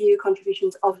the review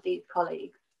contributions of these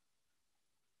colleagues.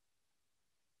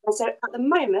 And so at the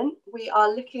moment, we are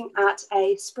looking at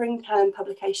a spring term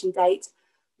publication date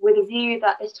with a view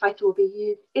that this title will be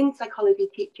used in psychology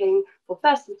teaching for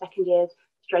first and second years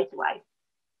straight away.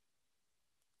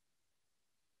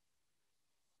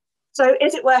 So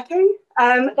is it working?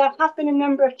 There have been a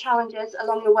number of challenges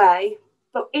along the way,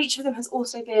 but each of them has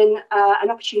also been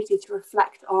an opportunity to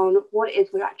reflect on what it is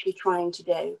we're actually trying to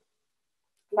do.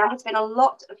 There has been a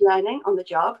lot of learning on the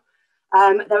job.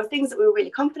 There were things that we were really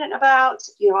confident about,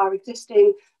 our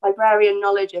existing librarian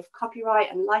knowledge of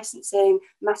copyright and licensing,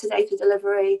 metadata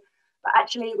delivery, but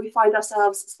actually we find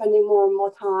ourselves spending more and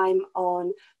more time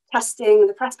on testing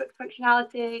the Pressbooks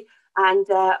functionality and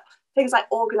things like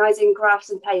organising graphs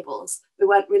and tables. We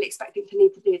weren't really expecting to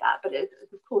need to do that, but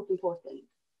it's of course important.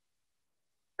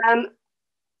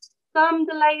 Some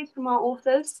delays from our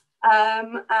authors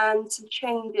and some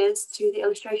changes to the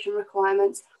illustration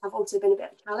requirements have also been a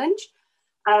bit of a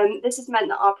challenge. This has meant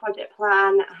that our project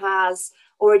plan has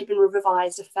already been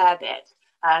revised a fair bit,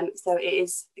 so it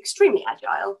is extremely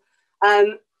agile.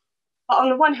 But on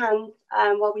the one hand,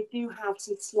 while we do have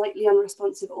some slightly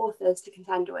unresponsive authors to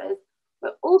contend with,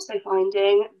 we're also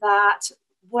finding that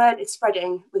word is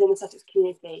spreading within the Sussex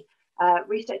community.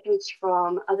 Researchers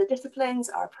from other disciplines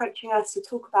are approaching us to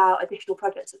talk about additional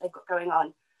projects that they've got going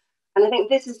on. And I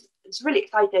think it's really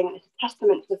exciting, and it's a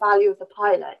testament to the value of the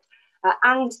pilot,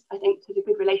 and I think to the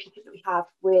good relationship that we have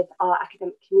with our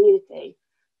academic community.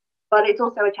 But it's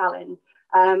also a challenge.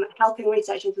 Helping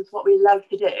researchers is what we love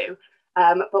to do,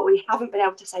 but we haven't been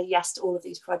able to say yes to all of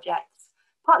these projects,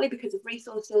 partly because of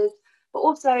resources, but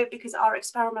also because our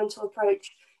experimental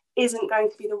approach isn't going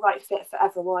to be the right fit for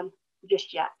everyone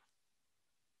just yet.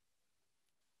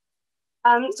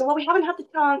 So while we haven't had the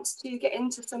chance to get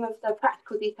into some of the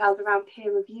practical details around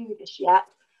peer review just yet,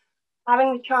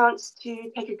 having the chance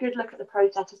to take a good look at the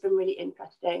process has been really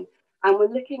interesting. And we're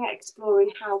looking at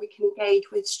exploring how we can engage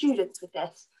with students with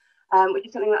this, which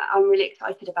is something that I'm really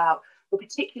excited about. We're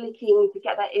particularly keen to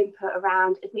get their input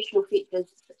around additional features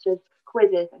such as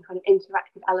quizzes and kind of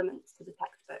interactive elements to the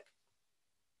textbook.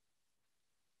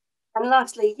 And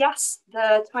lastly, yes,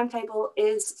 the timetable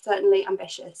is certainly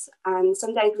ambitious, and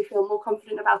some days we feel more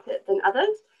confident about it than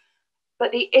others,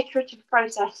 but the iterative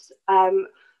process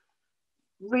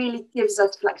really gives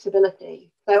us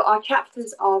flexibility. So our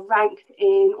chapters are ranked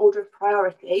in order of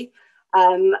priority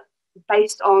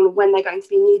based on when they're going to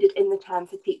be needed in the term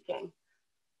for teaching.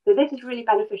 So this is really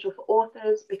beneficial for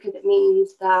authors because it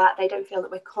means that they don't feel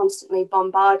that we're constantly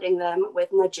bombarding them with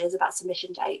nudges about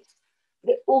submission dates.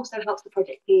 But it also helps the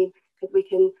project team because we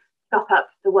can chop up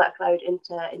the workload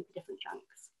into different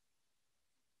chunks.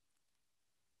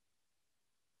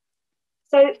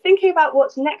 So thinking about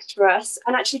what's next for us,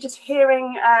 and actually just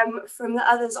hearing from the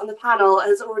others on the panel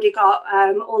has already got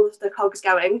all of the cogs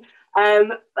going.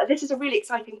 But this is a really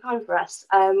exciting time for us.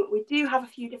 We do have a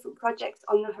few different projects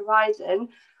on the horizon,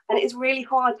 and it's really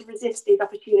hard to resist these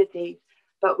opportunities,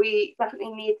 but we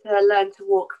definitely need to learn to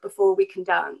walk before we can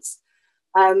dance.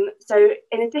 So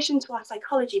in addition to our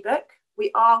psychology book,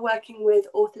 we are working with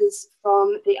authors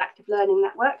from the Active Learning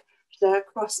Network, which is a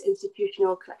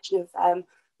cross-institutional collection of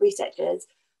researchers.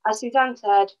 As Suzanne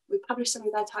said, we published some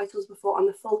of their titles before on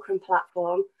the Fulcrum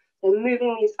platform. So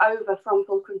moving these over from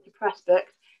Fulcrum to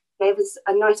Pressbooks gave us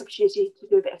a nice opportunity to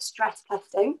do a bit of stress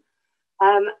testing.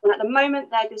 And at the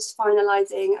moment, they're just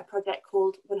finalising a project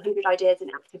called 100 Ideas in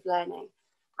Active Learning.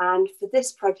 And for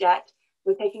this project,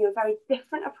 we're taking a very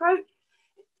different approach.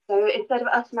 So instead of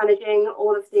us managing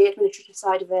all of the administrative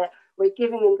side of it, we're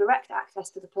giving them direct access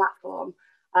to the platform,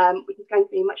 which is going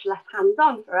to be much less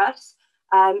hands-on for us.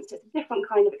 So it's a different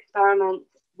kind of experiment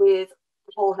with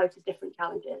a whole host of different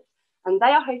challenges. And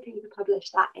they are hoping to publish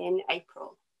that in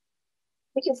April,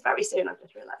 which is very soon, I've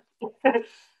just realised.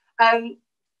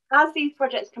 As these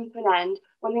projects come to an end,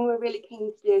 one thing we're really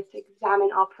keen to do is to examine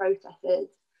our processes.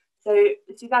 So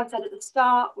as Suzanne said at the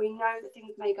start, we know that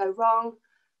things may go wrong.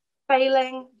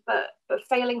 Failing, but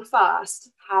failing fast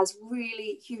has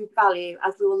really huge value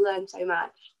as we will learn so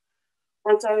much.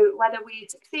 And so whether we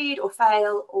succeed or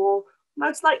fail, or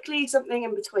most likely something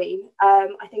in between,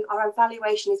 I think our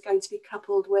evaluation is going to be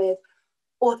coupled with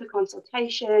author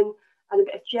consultation and a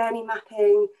bit of journey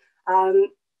mapping,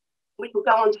 which will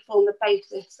go on to form the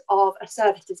basis of a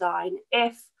service design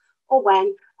if or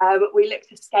when we look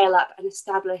to scale up and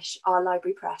establish our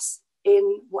library press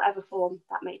in whatever form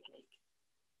that may take.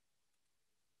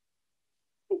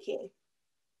 Thank you.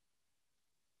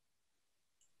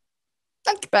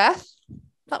 Thank you, Beth.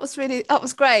 That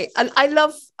was great. And I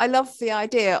love the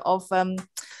idea of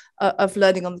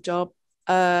learning on the job,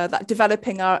 that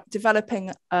developing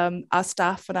our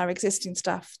staff and our existing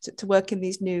staff to work in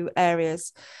these new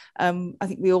areas. I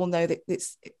think we all know that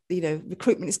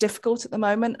recruitment is difficult at the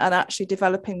moment, and actually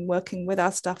working with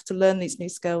our staff to learn these new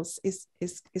skills is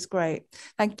great.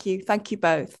 Thank you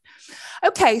both.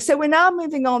 Okay, so we're now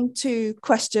moving on to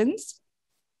questions.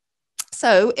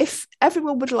 So if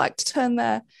everyone would like to turn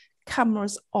their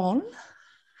cameras on.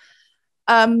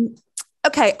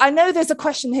 Okay, I know there's a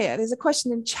question here. There's a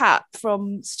question in chat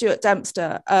from Stuart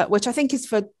Dempster, which I think is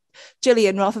for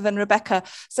Gillian rather than Rebecca.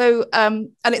 So,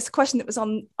 and it's a question that was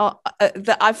on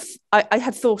that I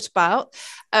had thought about,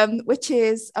 which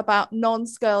is about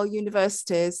non-SCURL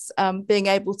universities being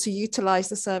able to utilise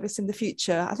the service in the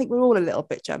future. I think we're all a little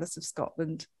bit jealous of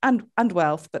Scotland and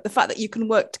Wales, but the fact that you can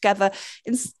work together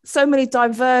in so many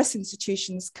diverse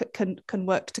institutions can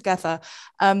work together.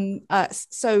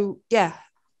 So yeah.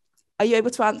 Are you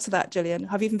able to answer that, Gillian?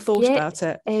 Have you even thought about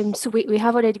it? So we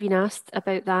have already been asked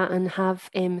about that and have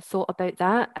thought about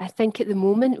that. I think at the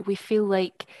moment we feel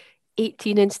like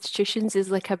 18 institutions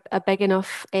is like a big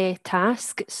enough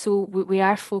task. So we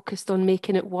are focused on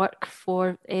making it work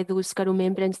for those SCURL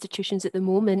member institutions at the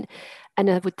moment. And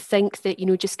I would think that,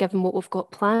 just given what we've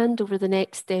got planned over the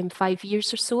next 5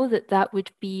 years or so, that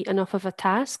would be enough of a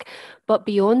task. But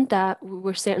beyond that,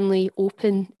 we're certainly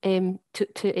open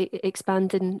to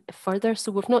expanding further.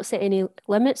 So we've not set any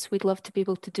limits. We'd love to be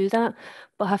able to do that,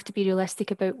 but have to be realistic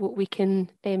about what we can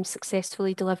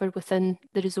successfully deliver within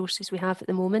the resources we have at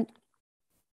the moment.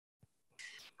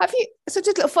 So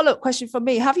just a little follow-up question from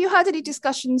me. Have you had any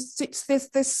discussions, this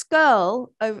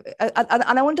SCURL, and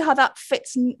I wonder how that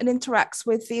fits and interacts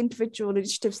with the individual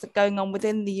initiatives that are going on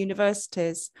within the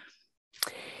universities?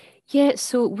 Yeah,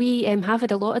 so we have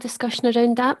had a lot of discussion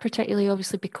around that, particularly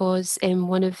obviously because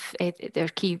one of our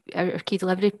key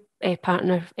delivery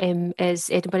partner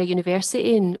is Edinburgh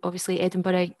University, and obviously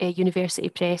Edinburgh University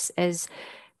Press is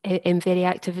very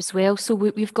active as well. So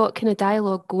we've got kind of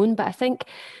dialogue going, but I think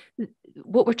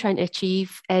what we're trying to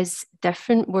achieve is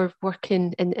different. We're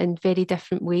working in very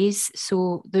different ways.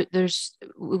 So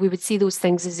we would see those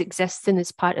things as existing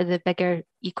as part of the bigger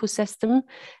ecosystem,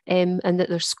 and that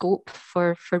there's scope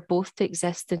for both to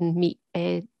exist and meet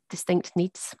distinct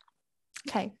needs.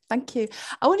 Okay, thank you.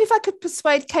 I wonder if I could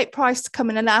persuade Kate Price to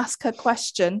come in and ask her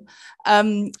question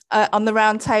on the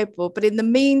round table. But in the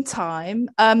meantime,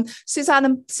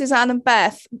 Suzanne and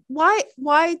Beth,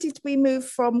 why did we move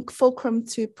from Fulcrum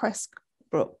to Pressbrooks?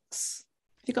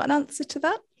 Have you got an answer to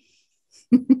that?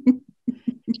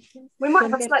 We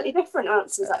might have slightly different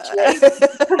answers, actually. Do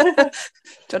you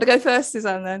want to go first,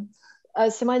 Suzanne, then?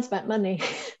 So mine's about money.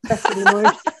 Beth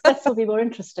will be more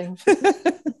interesting.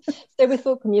 So with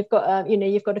Fulcrum, you've got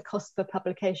you've got a cost per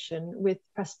publication. With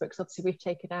Pressbrooks, obviously we've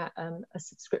taken out a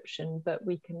subscription, but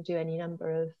we can do any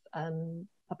number of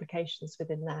publications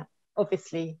within that.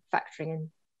 Obviously factoring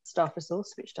in staff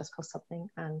resource, which does cost something,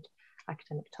 and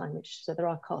academic time, so there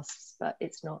are costs, but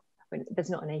there's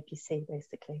not an APC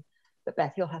basically. But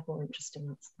Beth, you'll have more interesting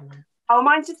answers than that. Oh,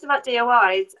 mine's just about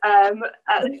DOIs.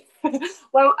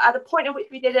 Well, at the point at which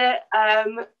we did it,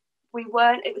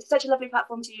 it was such a lovely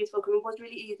platform to use. Fulcrum. It was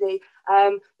really easy.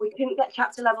 We couldn't get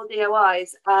chapter level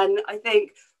DOIs, and I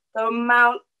think the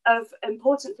amount of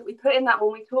importance that we put in that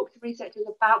when we talk to researchers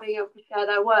about being able to share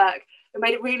their work, it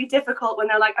made it really difficult when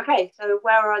they're like, okay, so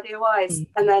where are our DOIs?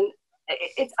 And then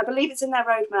I believe it's in their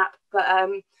roadmap, but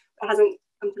it hasn't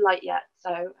come to light yet.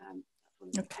 So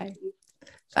okay.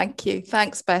 Thank you.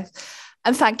 Thanks, Beth.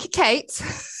 And thank you, Kate.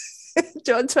 Do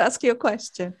you want to ask your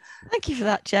question? Thank you for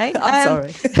that, Jane. I'm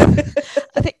sorry.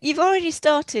 I think you've already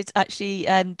started actually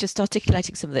just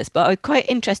articulating some of this, but I'm quite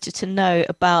interested to know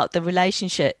about the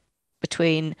relationship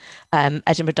between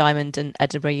Edinburgh Diamond and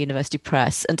Edinburgh University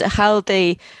Press, and how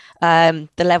the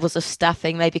levels of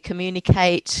staffing maybe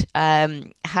communicate,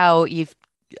 how you've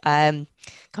kind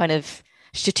of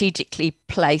strategically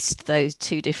placed those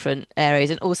two different areas,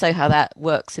 and also how that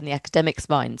works in the academics'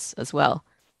 minds as well.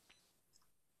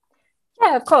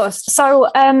 Yeah, of course. So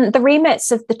the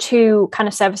remits of the two kind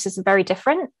of services are very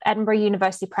different. Edinburgh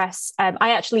University Press,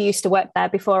 I actually used to work there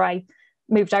before I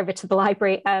moved over to the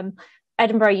library.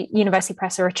 Edinburgh University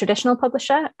Press are a traditional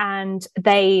publisher, and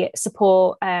they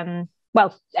support,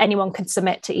 well, anyone can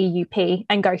submit to EUP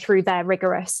and go through their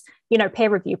rigorous, peer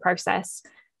review process.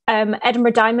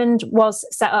 Edinburgh Diamond was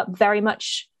set up very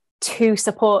much to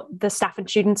support the staff and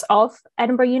students of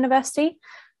Edinburgh University.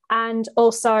 And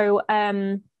also,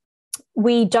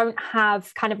 we don't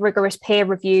have kind of rigorous peer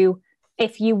review.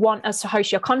 If you want us to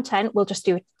host your content, we'll just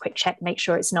do a quick check, make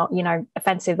sure it's not,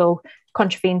 offensive or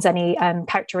contravenes any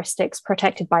characteristics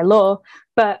protected by law.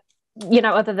 But,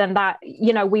 other than that,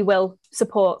 we will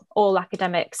support all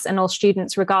academics and all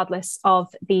students regardless of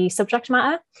the subject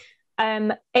matter.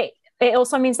 It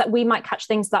also means that we might catch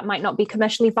things that might not be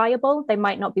commercially viable, they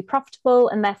might not be profitable,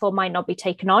 and therefore might not be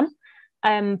taken on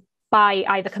by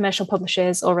either commercial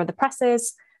publishers or other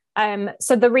presses.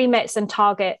 So the remits and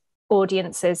target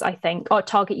audiences, I think, or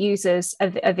target users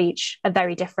of each are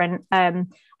very different.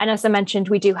 And as I mentioned,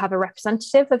 we do have a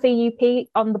representative of EUP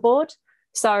on the board.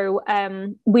 So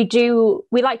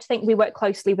we like to think we work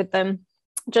closely with them,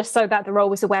 just so that they're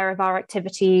always aware of our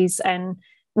activities and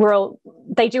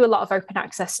they do a lot of open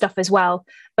access stuff as well.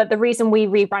 But the reason we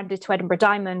rebranded to Edinburgh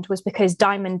Diamond was because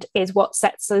Diamond is what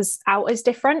sets us out as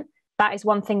different. That is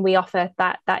one thing we offer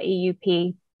that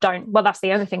EUP don't. Well, that's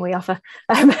the only thing we offer.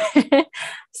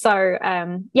 So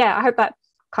yeah, I hope that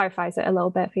clarifies it a little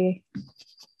bit for you.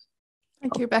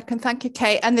 Thank you, Rebecca, and thank you,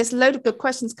 Kate. And there's a load of good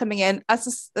questions coming in.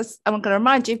 As I'm going to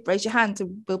remind you, raise your hand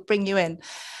and we'll bring you in.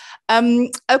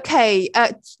 Okay,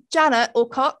 Janet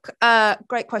Alcock,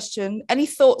 great question. Any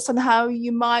thoughts on how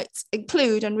you might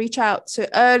include and reach out to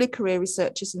early career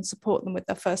researchers and support them with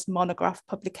their first monograph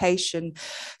publication?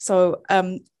 So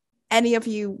any of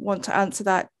you want to answer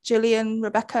that? Gillian,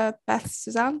 Rebecca, Beth,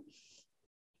 Suzanne?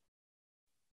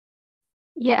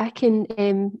 Yeah, I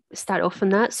can start off on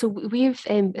that. So we've,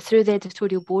 through the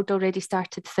editorial board, already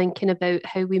started thinking about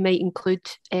how we might include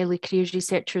early careers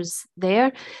researchers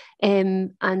there.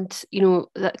 And, you know,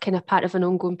 that kind of part of an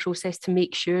ongoing process to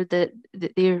make sure that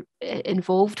they're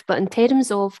involved. But in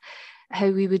terms of how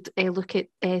we would look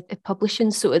at publishing,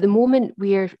 so at the moment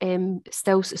we're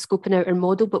still scoping out our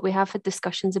model, but we have had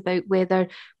discussions about whether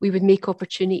we would make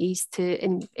opportunities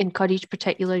to encourage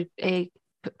particular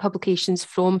publications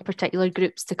from particular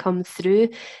groups to come through.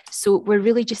 So we're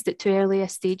really just at too early a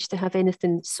stage to have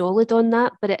anything solid on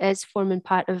that, but it is forming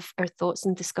part of our thoughts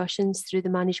and discussions through the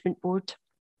management board.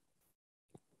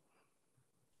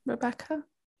 Rebecca?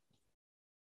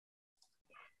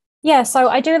 Yeah, so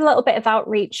I do a little bit of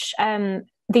outreach.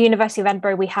 The University of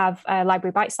Edinburgh, we have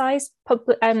library bite-size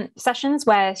sessions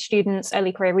where students,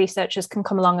 early career researchers can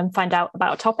come along and find out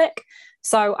about a topic.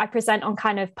 So I present on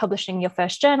kind of publishing your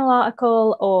first journal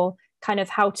article, or kind of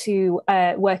how to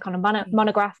work on a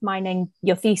monograph, mining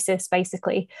your thesis,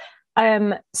 basically.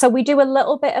 So we do a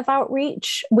little bit of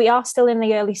outreach. We are still in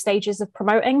the early stages of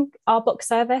promoting our book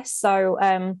service.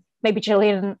 So maybe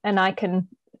Gillian and I can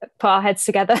put our heads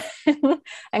together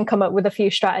and come up with a few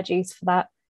strategies for that.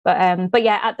 But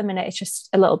yeah, at the minute, it's just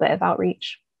a little bit of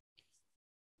outreach.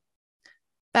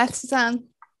 Beth, Suzanne?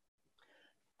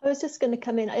 I was just going to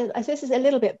come in. This is a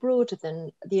little bit broader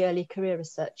than the early career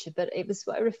researcher, but it was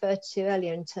what I referred to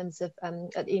earlier in terms of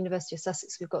at the University of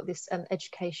Sussex, we've got this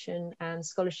education and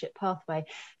scholarship pathway.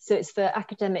 So it's for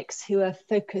academics who are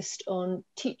focused on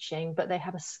teaching, but they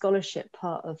have a scholarship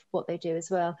part of what they do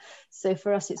as well. So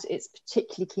for us, it's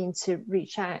particularly keen to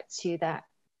reach out to that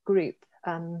group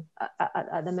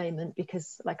at the moment,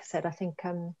 because like I said, I think,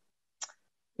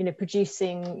 you know,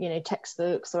 producing, you know,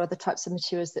 textbooks or other types of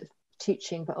materials that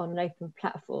teaching but on an open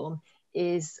platform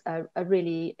is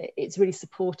it's really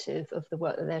supportive of the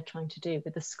work that they're trying to do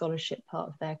with the scholarship part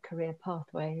of their career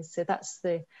pathways. So that's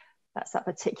that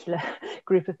particular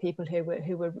group of people who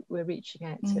we're reaching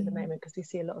out to at the moment, because we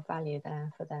see a lot of value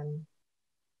there for them.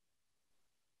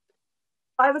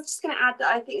 I was just going to add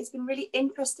that I think it's been really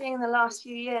interesting in the last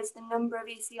few years, the number of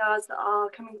ECRs that are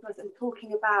coming to us and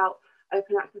talking about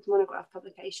open access monograph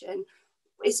publication.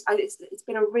 It's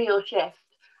been a real shift.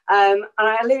 And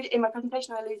I alluded in my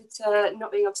presentation, I alluded to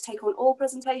not being able to take on all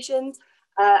presentations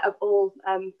of all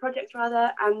projects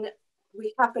rather, and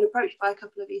we have been approached by a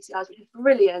couple of ECRs, which is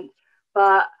brilliant.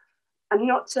 But and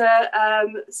not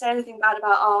to say anything bad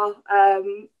about our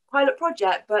pilot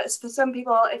project, but for some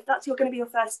people, if that's going to be your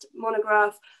first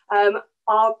monograph,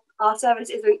 our service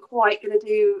isn't quite going to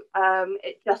do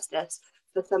it justice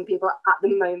for some people at the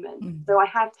moment. So I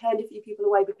have turned a few people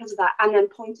away because of that, and then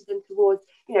pointed them towards,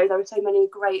 you know, there are so many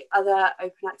great other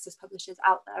open access publishers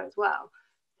out there as well.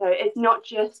 So it's not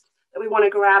just that we want to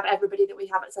grab everybody that we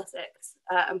have at Sussex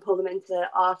and pull them into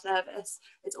our service.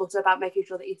 It's also about making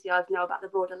sure that ECRs know about the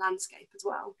broader landscape as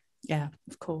well. Yeah,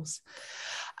 of course.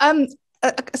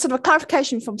 Sort of a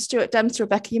clarification from Stuart Dempster,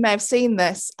 Rebecca, you may have seen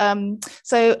this.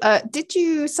 Did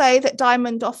you say that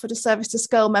Diamond offered a service to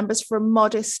SCURL members for a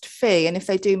modest fee? And if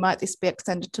they do, might this be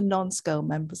extended to non-SCURL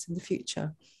members in the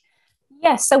future?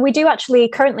 Yes, so we do actually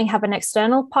currently have an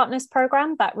external partners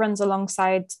program that runs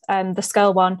alongside the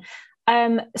SCURL one.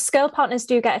 SCURL partners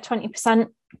do get a 20%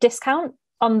 discount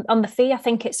on the fee. I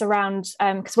think it's around,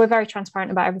 because we're very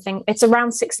transparent about everything, it's around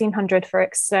 1,600 for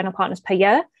external partners per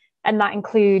year. And that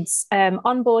includes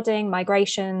onboarding,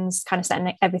 migrations, kind of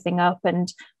setting everything up,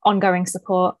 and ongoing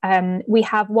support. We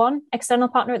have one external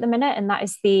partner at the minute, and that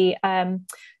is the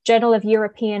Journal of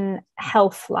European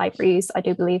Health Libraries, I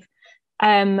do believe.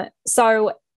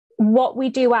 So what we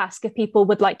do ask, if people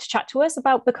would like to chat to us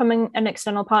about becoming an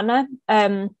external partner,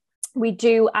 we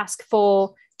do ask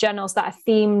for journals that are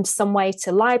themed some way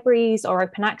to libraries or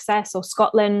open access or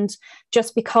Scotland,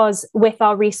 just because with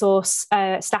our resource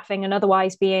staffing and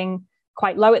otherwise being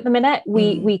quite low at the minute,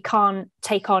 we can't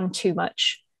take on too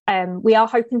much. We are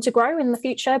hoping to grow in the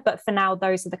future, but for now,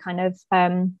 those are the kind of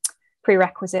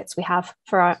prerequisites we have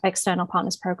for our external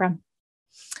partners program.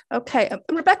 Okay,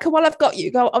 Rebecca, while I've got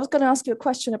you, I was going to ask you a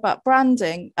question about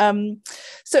branding.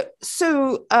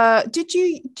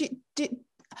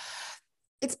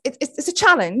 It's a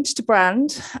challenge to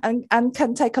brand and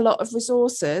can take a lot of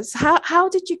resources. How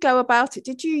did you go about it?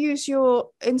 Did you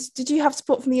have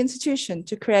support from the institution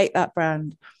to create that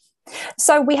brand?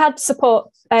 So we had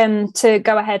support to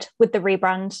go ahead with the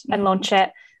rebrand and launch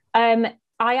it.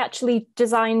 I actually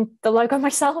designed the logo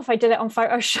myself. I did it on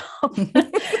Photoshop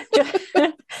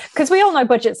because we all know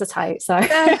budgets are tight. So,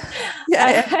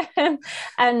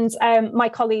 and my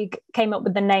colleague came up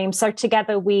with the name. So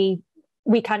together we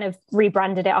kind of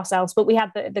rebranded it ourselves, but we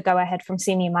had the go ahead from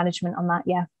senior management on that.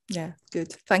 Yeah,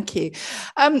 good. Thank you.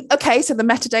 Okay, so the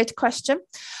metadata question.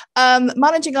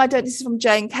 Managing identity from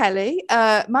Jane Kelly.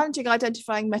 Managing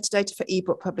identifying metadata for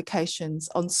ebook publications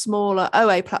on smaller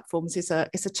OA platforms is a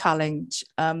challenge,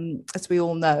 as we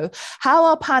all know. How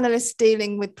are panelists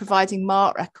dealing with providing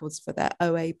MARC records for their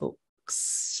OA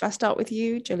books? Shall I start with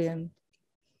you, Gillian?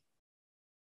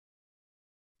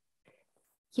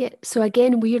 Yeah, so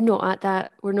again, we're not at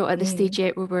the stage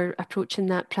yet where we're approaching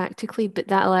that practically, but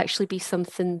that'll actually be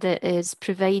something that is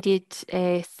provided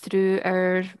through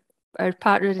our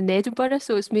partner in Edinburgh.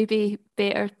 So it's maybe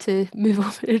better to move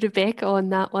over to Rebecca on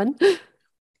that one.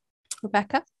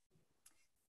 Rebecca?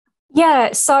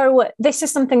 Yeah, so this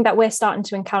is something that we're starting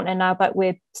to encounter now, but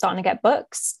we're starting to get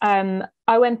books.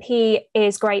 OMP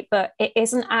is great, but it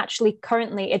isn't actually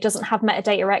currently, it doesn't have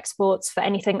metadata exports for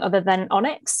anything other than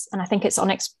Onyx, and I think it's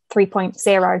Onyx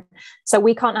 3.0. So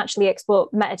we can't actually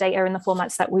export metadata in the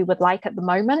formats that we would like at the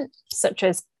moment, such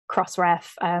as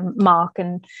Crossref, MARC,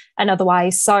 and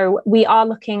otherwise. So we are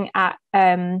looking at,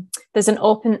 there's an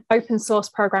open source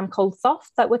program called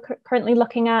Thoth that we're currently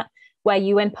looking at, where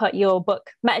you input your book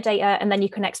metadata and then you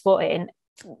can export it in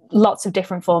lots of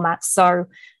different formats. So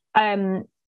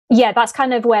yeah, that's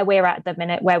kind of where we're at the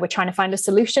minute, where we're trying to find a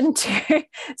solution to.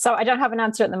 So I don't have an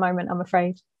answer at the moment, I'm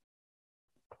afraid.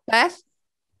 Beth?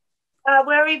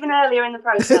 We're even earlier in the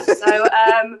process. So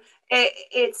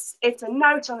it's a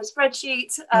note on a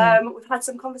spreadsheet. We've had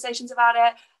some conversations about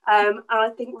it. And I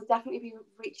think we'll definitely be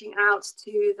reaching out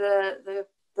to the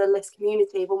list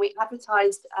community. When we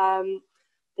advertised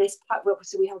this,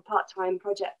 so we have a part-time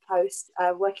project post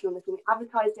working on this, and we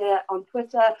advertised it on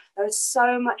Twitter. There was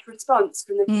so much response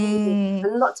from the community,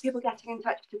 and lots of people getting in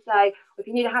touch to say, well, if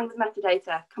you need a hand with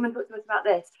metadata, come and talk to us about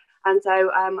this. And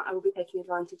so I will be taking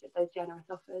advantage of those generous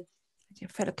offers. Your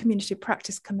fellow community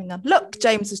practice coming on. Look,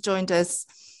 James has joined us.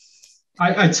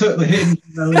 I took the hint.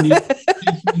 When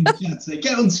you say,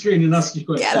 get on screen and ask your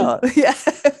question. Get on. Yeah.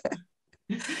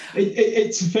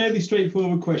 It's a fairly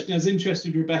straightforward question. I was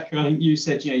interested, Rebecca, I think you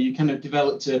said, you kind of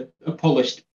developed a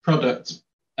polished product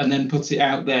and then put it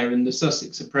out there, and the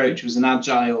Sussex approach was an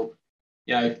agile,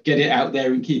 get it out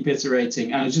there and keep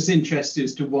iterating. And I was just interested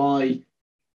as to why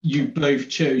you both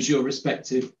chose your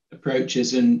respective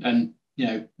approaches and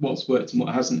what's worked and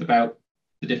what hasn't about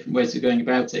the different ways of going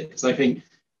about it. Because I think,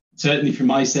 certainly from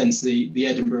my sense, the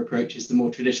Edinburgh approach is the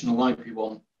more traditional library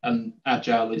one, and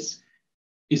agile is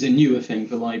a newer thing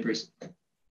for libraries.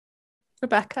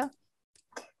 Rebecca?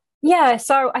 Yeah,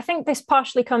 so I think this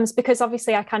partially comes because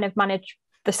obviously I kind of manage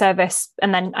the service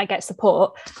and then I get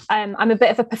support. I'm a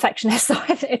bit of a perfectionist, so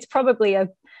it's probably a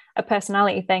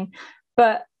personality thing.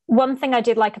 But one thing I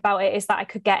did like about it is that I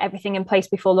could get everything in place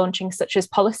before launching, such as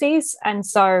policies and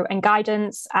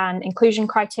guidance and inclusion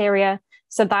criteria,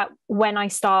 so that when I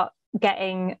start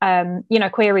getting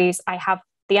queries, I have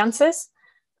the answers.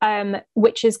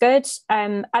 Which is good.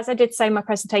 As I did say in my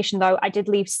presentation, though, I did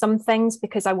leave some things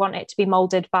because I want it to be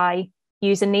molded by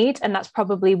user need, and that's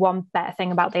probably one better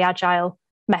thing about the agile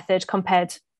method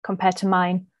compared to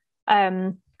mine.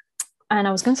 And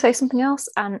I was going to say something else,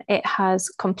 and it has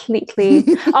completely.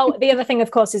 Oh, the other thing, of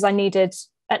course, is I needed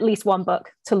at least one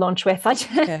book to launch with. I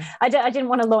didn't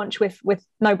want to launch with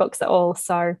no books at all.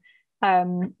 So,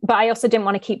 but I also didn't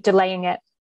want to keep delaying it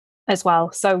as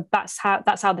well. So that's how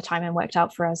the timing worked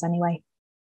out for us anyway.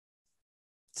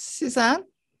 Suzanne?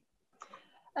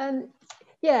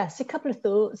 Yes, a couple of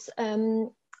thoughts.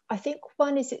 I think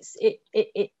one is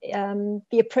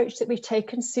the approach that we've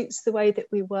taken suits the way that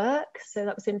we work. So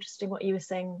that was interesting what you were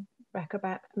saying, Rebecca,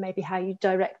 about maybe how you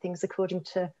direct things according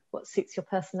to what suits your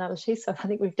personality. So I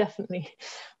think we've definitely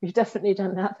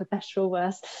done that, for better or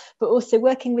worse. But also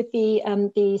working with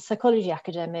the psychology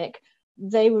academic,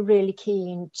 they were really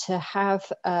keen to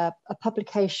have a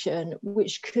publication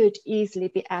which could easily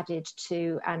be added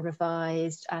to and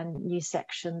revised and new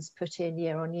sections put in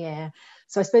year on year.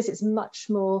 So I suppose it's much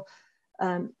more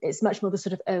it's much more the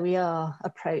sort of OER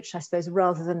approach, I suppose,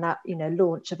 rather than that,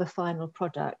 launch of a final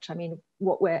product. I mean,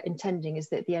 what we're intending is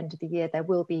that at the end of the year, there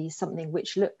will be something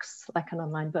which looks like an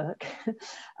online book,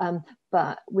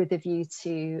 but with a view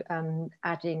to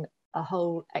adding a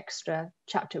whole extra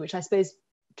chapter, which I suppose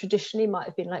traditionally might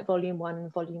have been like volume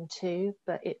 1, volume 2,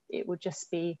 but it would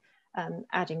just be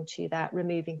adding to that,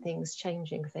 removing things,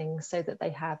 changing things, so that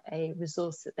they have a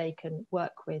resource that they can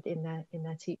work with in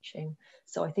their teaching.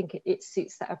 So I think it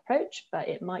suits that approach, but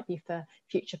it might be for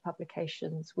future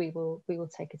publications we will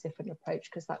take a different approach,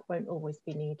 because that won't always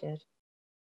be needed.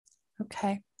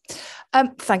 Okay,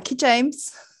 thank you,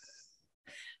 James.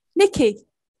 Nikki.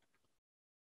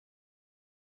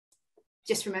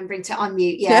 Just remembering to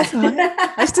unmute. Yes,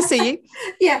 nice to see you.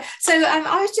 Yeah, so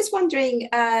I was just wondering,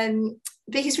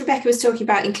 because Rebecca was talking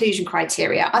about inclusion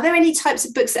criteria, are there any types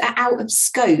of books that are out of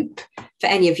scope for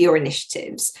any of your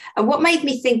initiatives? And what made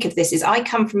me think of this is I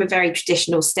come from a very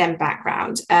traditional STEM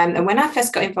background, and when I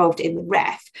first got involved in the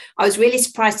REF, I was really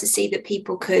surprised to see that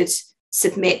people could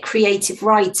submit creative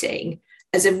writing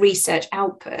as a research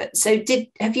output. So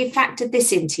have you factored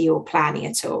this into your planning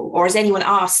at all, or has anyone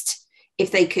asked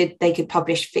if they could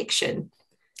publish fiction?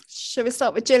 Shall we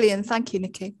start with Gillian? Thank you,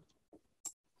 Nikki.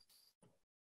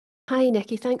 Hi,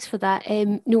 Nikki, thanks for that.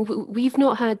 No, we've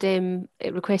not had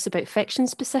requests about fiction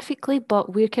specifically,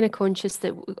 but we're kind of conscious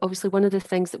that obviously one of the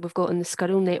things that we've got in the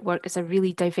SCURL network is a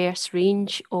really diverse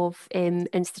range of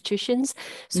institutions.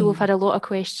 So we've had a lot of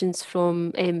questions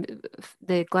from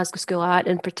the Glasgow School of Art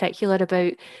in particular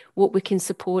about what we can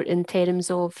support in terms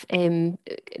of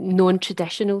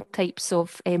non-traditional types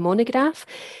of monograph.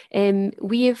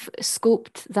 We have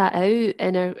scoped that out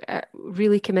and are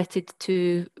really committed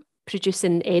to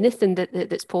producing anything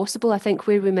that's possible. I think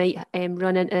where we might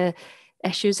run into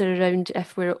issues are around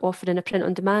if we're offering a print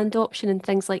on demand option and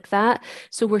things like that.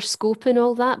 So we're scoping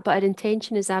all that, but our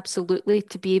intention is absolutely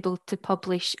to be able to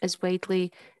publish as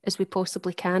widely as we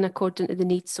possibly can according to the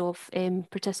needs of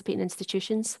participating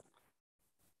institutions.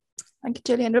 Thank you,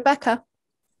 Gillian. Rebecca?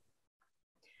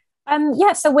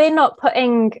 Yeah, so we're not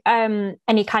putting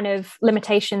any kind of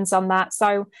limitations on that.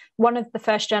 So one of the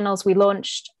first journals we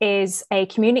launched is a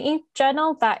community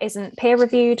journal that isn't peer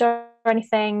reviewed or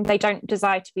anything. They don't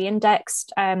desire to be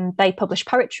indexed. They publish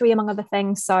poetry, among other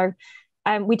things. So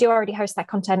we do already host that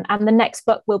content. And the next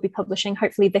book we'll be publishing,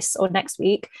 hopefully this or next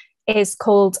week, is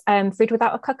called Food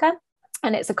Without a Cooker.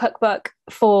 And it's a cookbook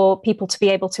for people to be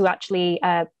able to actually,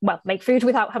 make food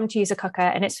without having to use a cooker.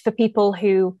 And it's for people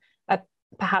who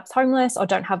perhaps homeless or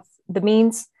don't have the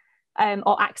means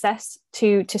or access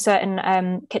to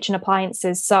certain kitchen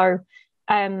appliances. So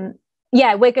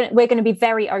yeah, we're going to be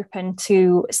very open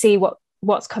to see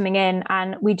what's coming in,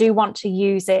 and we do want to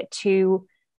use it to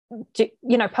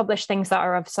publish things that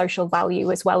are of social value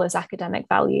as well as academic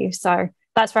value. So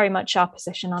that's very much our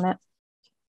position on it.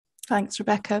 Thanks,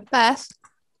 Rebecca. Beth?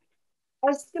 I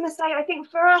was going to say, I think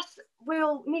for us,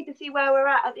 we'll need to see where we're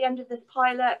at the end of this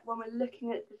pilot when we're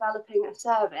looking at developing a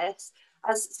service.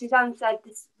 As Suzanne said,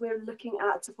 we're looking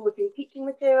at supporting teaching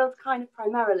materials kind of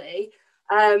primarily.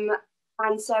 And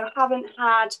so haven't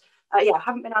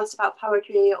been asked about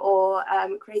poetry or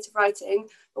creative writing,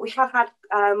 but we have had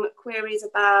queries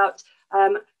about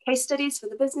case studies for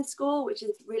the business school, which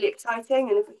is really exciting.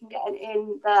 And if we can get an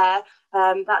in there,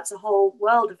 that's a whole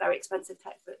world of very expensive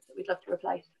textbooks that we'd love to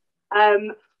replace.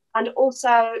 And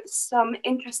also some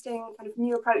interesting kind of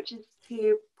new approaches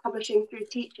to publishing through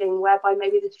teaching, whereby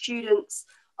maybe the students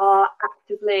are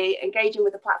actively engaging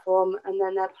with the platform and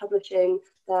then they're publishing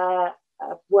their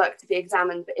work to be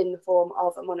examined, but in the form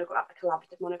of a monograph, a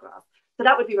collaborative monograph. So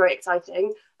that would be very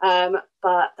exciting, but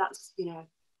that's,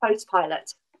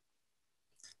 post-pilot.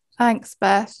 Thanks,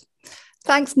 Beth.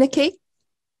 Thanks, Nikki.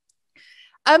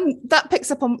 That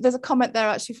picks up on, there's a comment there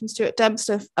actually from Stuart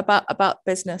Dempster about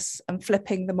business and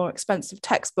flipping the more expensive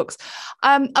textbooks.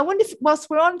 I wonder if, whilst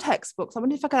we're on textbooks, I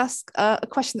wonder if I could ask a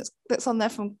question that's on there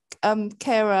from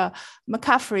Kara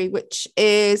McCaffrey, which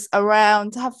is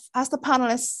around, has the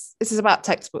panelists, this is about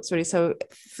textbooks really, so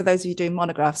for those of you doing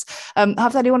monographs,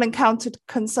 have anyone encountered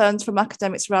concerns from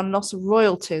academics around loss of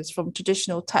royalties from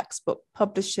traditional textbook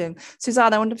publishing?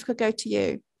 Suzanne, I wonder if I could go to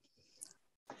you.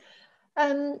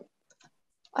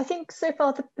 I think so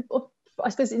far, I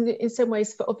suppose in some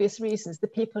ways, for obvious reasons, the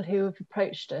people who have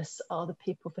approached us are the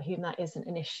people for whom that isn't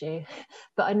an issue.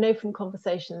 But I know from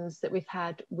conversations that we've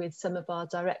had with some of our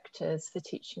directors for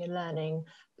teaching and learning,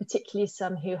 particularly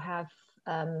some who have,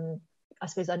 I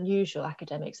suppose, unusual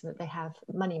academics and that they have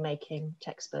money-making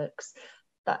textbooks,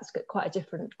 that's got quite a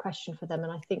different question for them.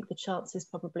 And I think the chances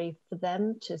probably for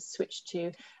them to switch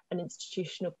to an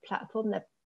institutional platform, they're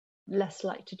less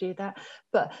likely to do that,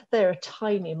 but they're a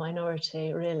tiny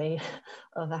minority really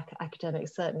of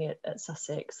academics, certainly at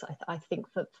Sussex. I think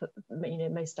for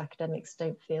most academics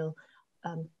don't feel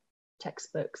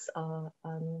textbooks are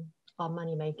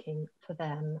money making for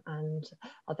them, and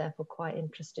are therefore quite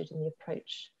interested in the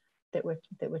approach that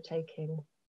we're taking.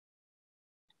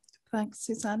 Thanks,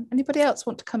 Suzanne. Anybody else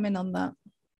want to come in on that?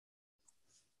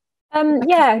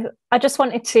 Yeah, I just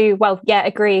wanted to,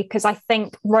 agree, because I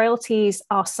think royalties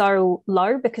are so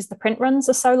low because the print runs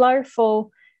are so low for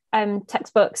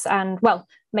textbooks and,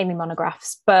 mainly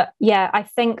monographs. But yeah, I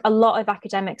think a lot of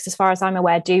academics, as far as I'm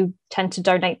aware, do tend to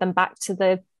donate them back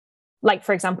to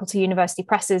for example, to university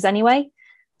presses anyway.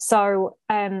 So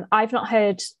I've not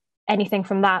heard anything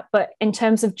from that. But in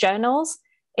terms of journals,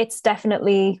 it's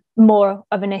definitely more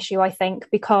of an issue, I think,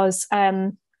 because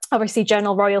obviously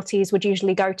journal royalties would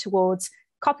usually go towards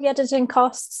copy editing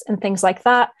costs and things like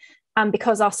that. And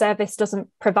because our service doesn't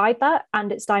provide that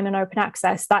and it's Diamond Open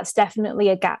Access, that's definitely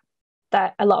a gap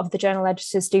that a lot of the journal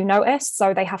editors do notice.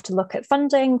 So they have to look at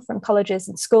funding from colleges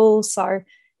and schools. So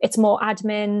it's more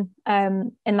admin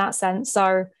in that sense.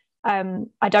 So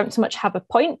I don't so much have a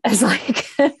point as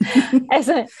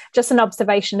just an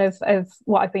observation of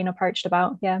what I've been approached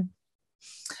about. Yeah.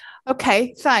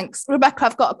 Okay, thanks. Rebecca,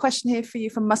 I've got a question here for you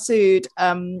from Masood.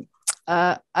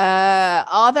 Are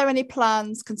there any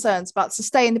concerns about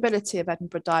sustainability of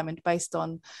Edinburgh Diamond based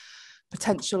on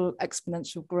potential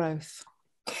exponential growth?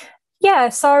 Yeah,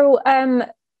 so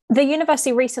the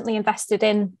university recently invested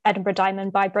in Edinburgh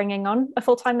Diamond by bringing on a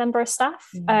full-time member of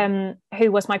staff,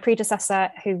 who was my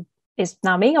predecessor, who is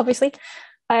now me, obviously.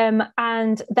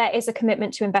 And there is a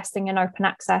commitment to investing in open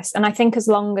access. And I think as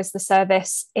long as the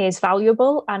service is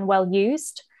valuable and well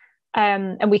used,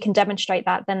 and we can demonstrate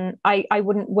that, then I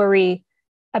wouldn't worry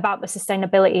about the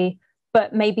sustainability.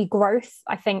 But maybe growth,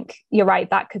 I think you're right,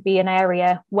 that could be an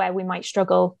area where we might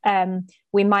struggle.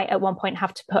 We might at one point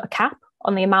have to put a cap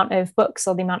on the amount of books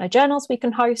or the amount of journals we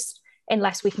can host,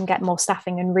 unless we can get more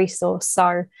staffing and resource.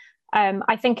 So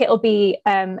I think it'll be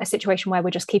a situation where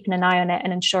we're just keeping an eye on it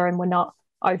and ensuring we're not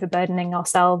overburdening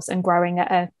ourselves and growing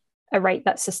at a rate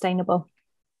that's sustainable.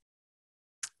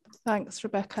 Thanks,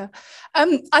 Rebecca.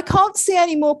 I can't see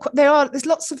any more. There's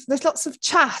lots of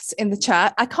chat in the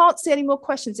chat. I can't see any more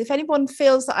questions. If anyone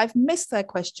feels that I've missed their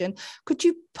question, could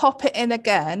you pop it in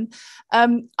again?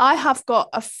 I have got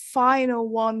a final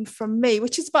one from me,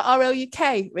 which is about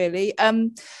RLUK, really.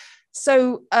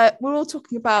 So we're all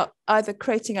talking about either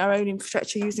creating our own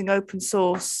infrastructure using open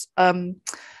source,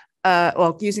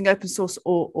 using open source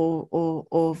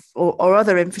or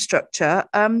other infrastructure.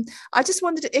 I just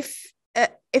wondered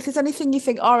if there's anything you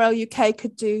think RLUK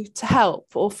could do to help,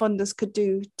 or funders could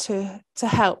do to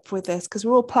help with this, because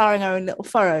we're all ploughing our own little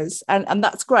furrows, and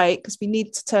that's great because we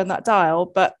need to turn that dial.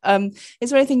 But is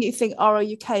there anything you think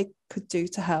RLUK could do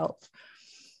to help?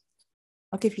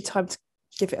 I'll give you time to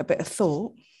give it a bit of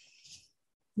thought.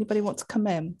 Anybody want to come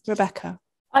in? Rebecca?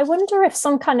 I wonder if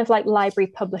some kind of library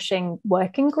publishing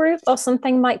working group or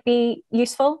something might be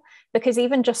useful, because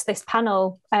even just this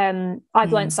panel,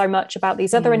 I've learned so much about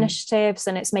these other initiatives,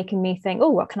 and it's making me think, oh,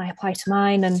 what can I apply to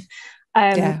mine? And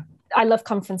I love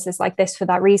conferences like this for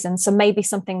that reason. So maybe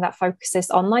something that focuses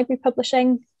on library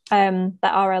publishing that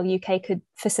RLUK could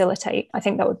facilitate. I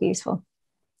think that would be useful.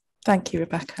 Thank you,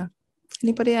 Rebecca.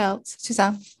 Anybody else?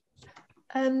 Suzanne?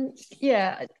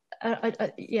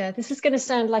 This is going to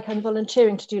sound like I'm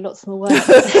volunteering to do lots more work.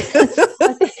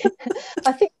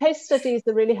 I think case studies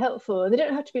are really helpful. They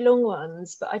don't have to be long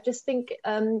ones, but I just think,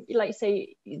 like you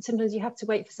say, sometimes you have to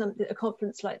wait for a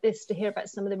conference like this to hear about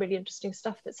some of the really interesting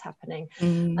stuff that's happening.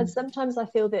 And sometimes I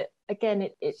feel that, again,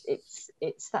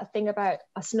 it's that thing about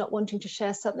us not wanting to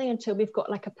share something until we've got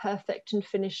a perfect and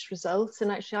finished result.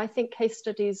 And actually, I think case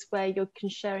studies where you can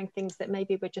sharing things that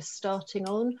maybe we're just starting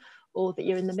on or that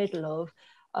you're in the middle of,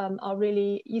 are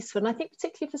really useful. And I think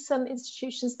particularly for some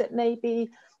institutions that maybe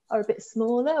are a bit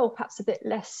smaller or perhaps a bit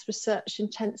less research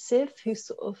intensive, who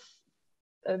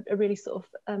are really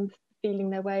feeling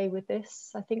their way with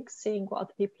this. I think seeing what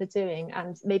other people are doing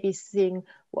and maybe seeing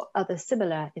what other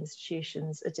similar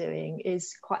institutions are doing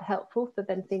is quite helpful for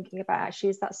them thinking about, actually,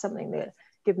 is that something that,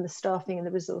 given the staffing and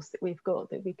the resource that we've got,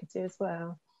 that we could do as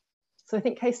well. So I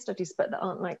think case studies, but that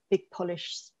aren't big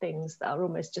polished things, that are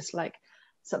almost just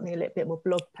something a little bit more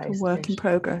blog post. Work in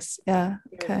progress. Yeah.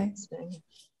 Okay.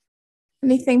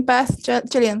 Anything, Beth?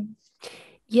 Gillian?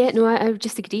 Yeah, no, I would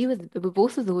just agree with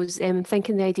both of those.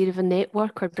 Thinking the idea of a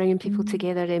network or bringing people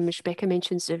together, as Rebecca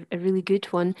mentions, a really good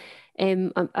one.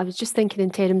 I was just thinking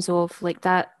in terms of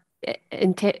that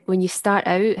when you start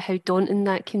out, how daunting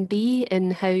that can be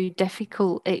and how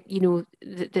difficult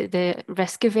the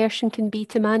risk aversion can be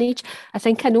to manage. I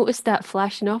think I noticed that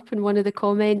flashing up in one of the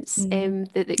comments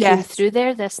that came through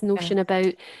there, this notion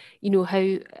about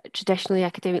how traditionally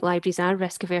academic libraries are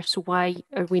risk averse, so why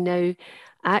are we now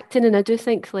acting? And I do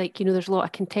think there's a lot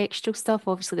of contextual stuff.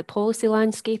 Obviously the policy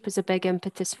landscape is a big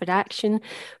impetus for action,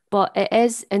 but it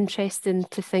is interesting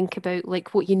to think about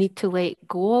what you need to let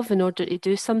go of in order to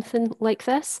do something like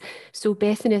this. So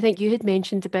Bethany, I think you had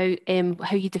mentioned about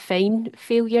how you define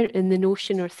failure and the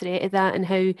notion or threat of that and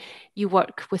how you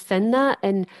work within that.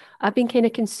 And I've been kind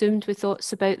of consumed with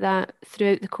thoughts about that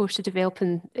throughout the course of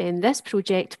developing this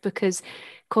project, because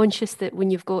conscious that when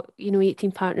you've got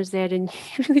 18 partners there and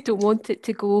you really don't want it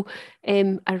to go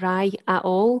awry at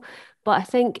all. But I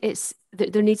think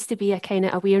there needs to be a kind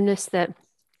of awareness that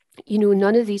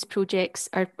none of these projects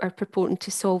are purporting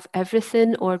to solve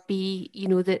everything or be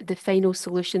the final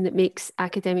solution that makes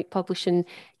academic publishing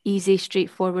easy,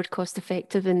 straightforward, cost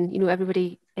effective, and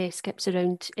everybody skips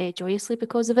around joyously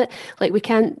because of it. We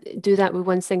can't do that with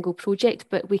one single project,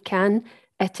 but we can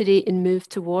iterate and move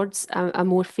towards a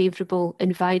more favourable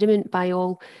environment by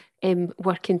all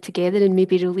working together and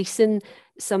maybe releasing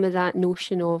some of that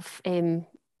notion of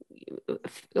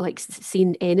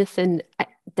seeing anything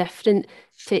different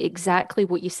to exactly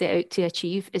what you set out to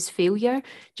achieve is failure.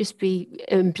 Just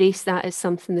embrace that as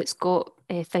something that's got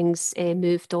things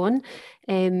moved on.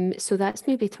 So that's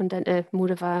maybe turned into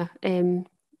more of a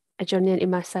journey into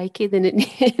my psyche than it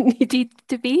needed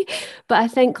to be. But I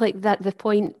think that the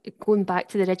point, going back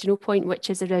to the original point, which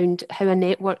is around how a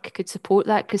network could support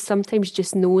that, because sometimes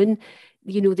just knowing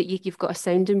that you've got a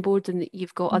sounding board and that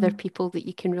you've got other people that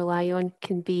you can rely on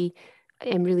can be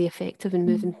really effective in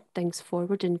moving things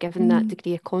forward and giving that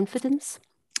degree of confidence.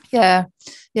 Yeah.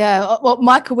 Well,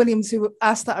 Michael Williams, who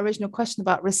asked that original question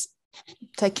about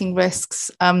taking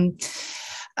risks,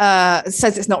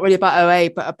 says it's not really about OA,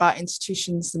 but about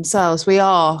institutions themselves.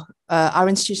 Our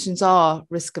institutions are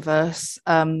risk averse,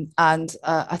 and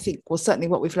I think, well, certainly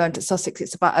what we've learned at Sussex,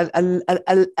 it's about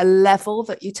a level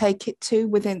that you take it to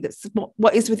within that's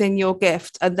what is within your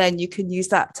gift, and then you can use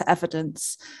that to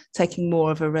evidence taking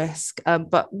more of a risk.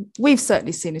 But we've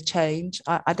certainly seen a change.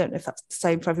 I don't know if that's the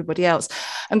same for everybody else.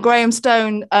 And Graham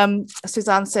Stone,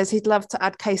 Suzanne says he'd love to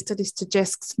add case studies to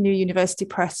JISC's new University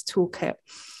Press toolkit.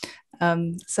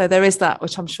 So there is that,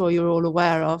 which I'm sure you're all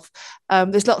aware of.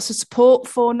 There's lots of support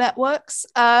for networks.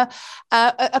 A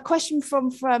question from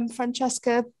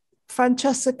Francesca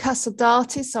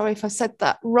Casadati. Sorry if I said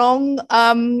that wrong.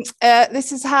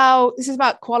 This is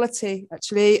about quality,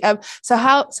 actually. So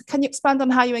can you expand on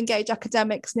how you engage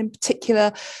academics and in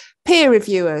particular peer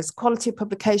reviewers? Quality of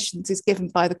publications is given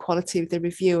by the quality of the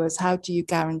reviewers. How do you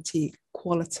guarantee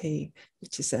quality,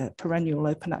 which is a perennial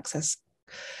open access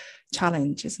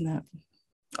challenge, isn't it?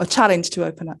 Or challenge to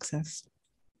open access.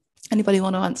 Anybody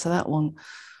want to answer that one?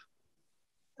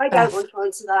 I don't want to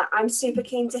answer that. I'm super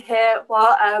keen to hear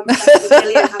what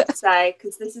Gillian had to say,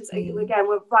 because this is, again,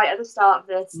 we're right at the start of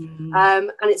this.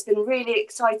 And it's been really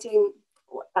exciting,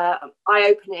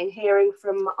 eye-opening, hearing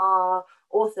from our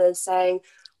authors saying,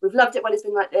 we've loved it when it's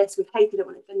been like this, we've hated it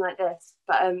when it's been like this.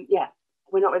 But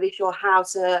we're not really sure how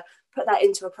to put that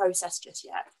into a process just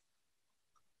yet.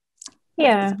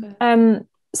 Yeah.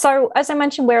 So as I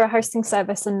mentioned, we're a hosting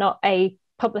service and not a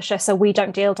publisher, so we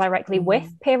don't deal directly with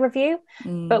peer review,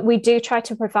 but we do try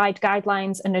to provide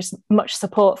guidelines and as much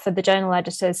support for the journal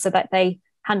editors so that they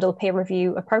handle peer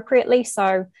review appropriately.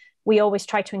 So we always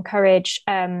try to encourage,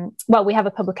 we have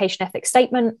a publication ethics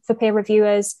statement for peer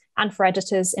reviewers and for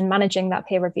editors in managing that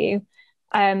peer review.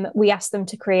 We ask them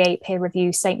to create peer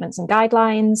review statements and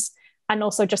guidelines, and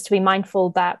also just to be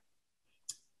mindful that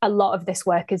a lot of this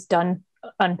work is done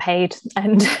unpaid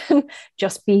and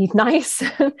just be nice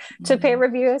to peer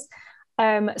reviewers.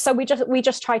 So we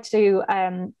just try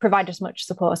to provide as much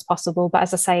support as possible. But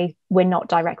as I say, we're not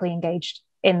directly engaged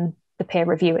in the peer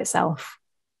review itself.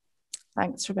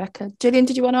 Thanks, Rebecca. Gillian,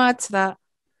 did you want to add to that?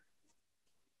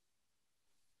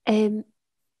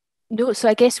 No, so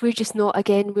I guess we're not at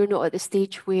the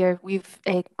stage where we've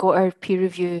got our peer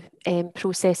review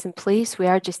process in place. We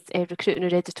are just recruiting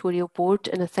our editorial board,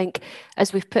 and I think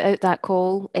as we've put out that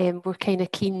call, we're kind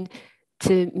of keen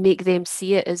to make them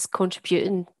see it as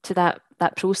contributing to that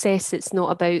process. It's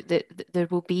not about that there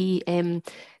will be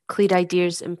clear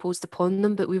ideas imposed upon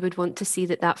them, but we would want to see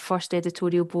that first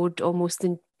editorial board almost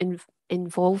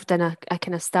involved in a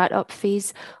kind of startup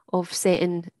phase of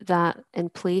setting that in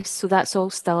place. So that's all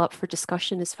still up for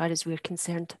discussion as far as we're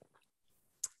concerned.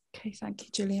 Okay, thank you,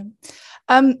 Gillian.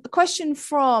 A question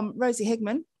from Rosie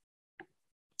Higman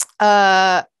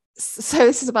so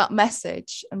this is about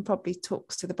message and probably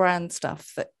talks to the brand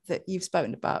stuff that you've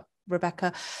spoken about,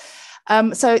 Rebecca.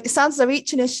 So it sounds as though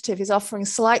each initiative is offering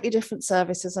slightly different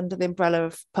services under the umbrella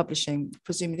of publishing,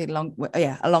 presumably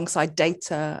alongside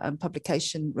data and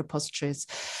publication repositories.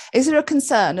 Is there a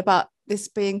concern about this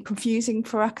being confusing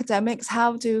for academics?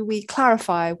 How do we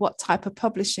clarify what type of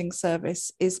publishing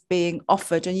service is being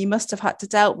offered? And you must have had to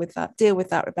deal with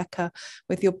that, Rebecca,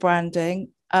 with your branding.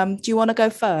 Do you want to go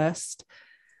first?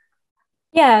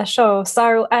 Yeah, sure.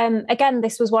 So again,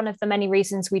 this was one of the many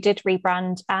reasons we did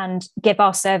rebrand and give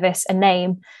our service a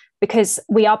name, because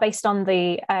we are based on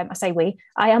I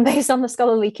am based on the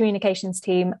scholarly communications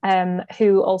team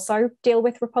who also deal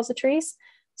with repositories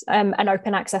and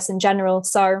open access in general.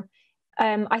 So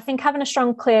I think having a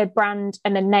strong, clear brand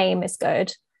and a name is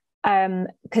good,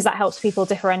 because that helps people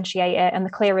differentiate it, and the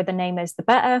clearer the name is, the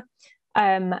better.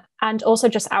 And also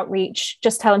just outreach,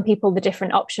 just telling people the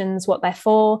different options, what they're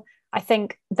for. I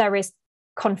think there is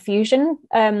confusion,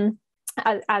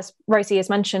 as Rosie has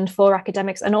mentioned, for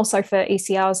academics and also for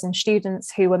ECRs and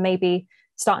students who are maybe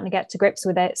starting to get to grips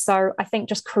with it. So I think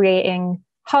just creating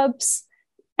hubs,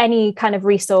 any kind of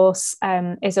resource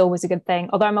is always a good thing.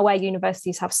 Although I'm aware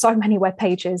universities have so many web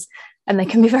pages and they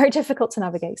can be very difficult to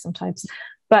navigate sometimes.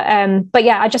 But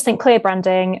yeah, I just think clear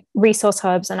branding, resource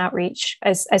hubs and outreach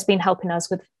has been helping us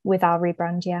with our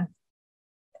rebrand, yeah.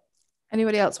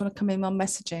 Anybody else want to come in on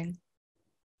messaging?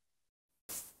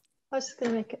 I was just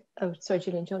going to make it. Oh, sorry,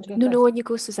 Gillian, do you want to go? No, when you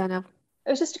go, Suzanne. It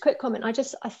was just a quick comment. I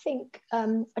just think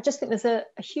there's a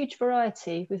huge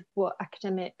variety with what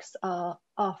academics are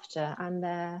after and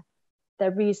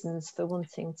their reasons for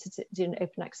wanting to do an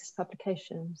open access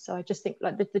publication. So I just think,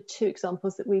 like the two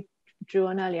examples that we drew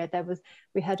on earlier,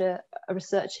 we had a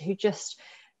researcher who just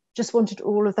wanted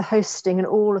all of the hosting and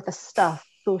all of the stuff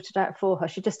sorted out for her.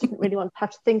 She just didn't really want to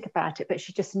have to think about it, but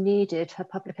she just needed her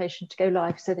publication to go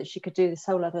live so that she could do this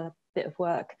whole other bit of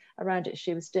work around it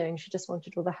she was doing. She just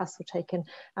wanted all the hassle taken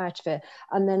out of it.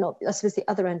 And then I suppose the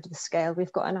other end of the scale,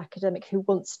 we've got an academic who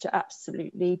wants to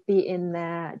absolutely be in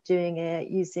there doing it,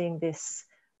 using this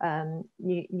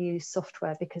new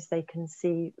software because they can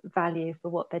see value for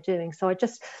what they're doing. So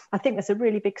I think there's a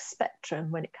really big spectrum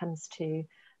when it comes to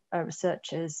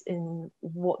researchers in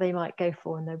what they might go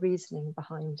for and their reasoning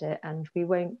behind it. And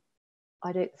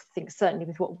I don't think, certainly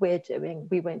with what we're doing,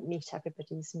 we won't meet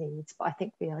everybody's needs, but I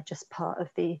think we are just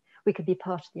we could be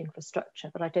part of the infrastructure,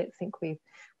 but I don't think we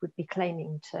would be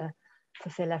claiming to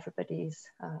fulfill everybody's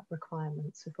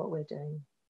requirements with what we're doing.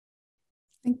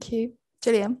 Thank you.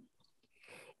 Gillian?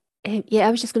 Yeah, I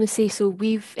was just going to say, so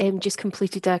we've just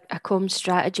completed a comms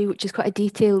strategy, which is quite a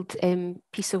detailed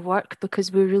piece of work,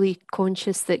 because we're really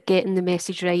conscious that getting the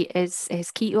message right is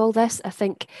key to all this. I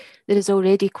think there is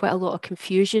already quite a lot of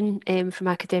confusion from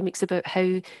academics about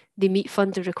how they meet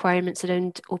funder requirements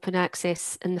around open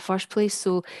access in the first place.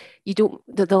 So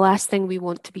the last thing we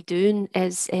want to be doing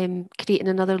is creating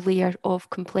another layer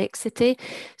of complexity.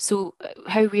 So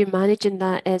how we're managing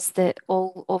that is that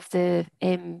all of the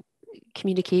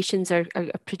communications are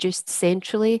produced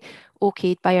centrally,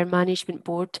 okayed by our management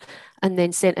board, and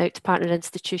then sent out to partner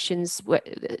institutions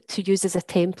to use as a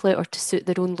template or to suit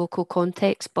their own local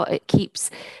context, but it keeps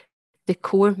the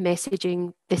core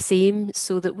messaging the same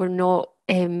so that we're not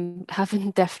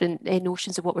having different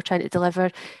notions of what we're trying to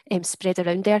deliver spread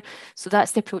around there. So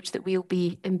that's the approach that we'll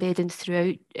be embedding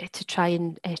throughout to try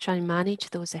and manage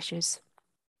those issues.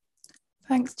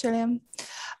 Thanks, Gillian.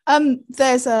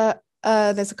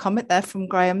 There's a comment there from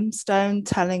Graham Stone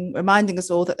reminding us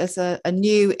all that there's a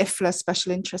new IFLA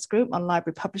special interest group on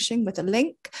library publishing with a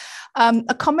link.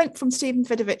 A comment from Stephen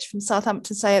Vidovich from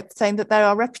Southampton saying that there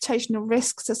are reputational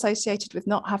risks associated with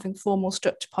not having formal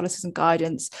structure policies and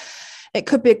guidance. It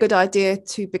could be a good idea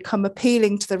to become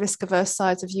appealing to the risk-averse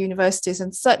sides of universities,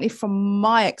 and certainly from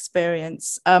my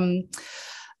experience, that's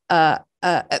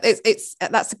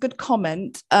a good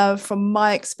comment. From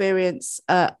my experience,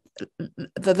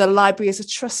 the library is a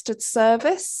trusted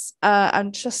service,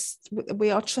 and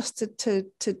we are trusted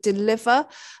to deliver,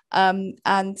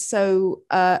 and so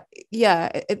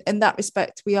in that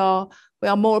respect we are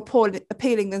more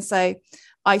appealing than, say,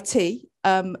 IT,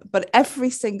 but every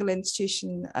single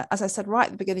institution, as I said right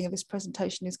at the beginning of this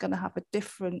presentation, is going to have a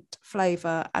different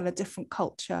flavour and a different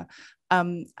culture,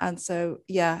 and so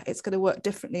it's going to work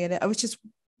differently in it, which is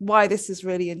why this is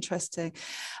really interesting.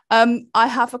 I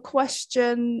have a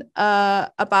question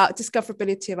about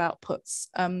discoverability of outputs.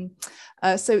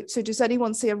 So does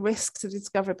anyone see a risk to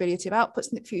discoverability of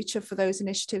outputs in the future for those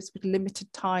initiatives with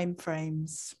limited time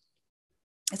frames?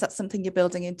 Is that something you're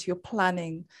building into your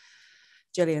planning,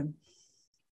 Gillian?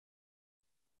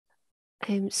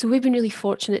 So we've been really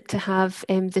fortunate to have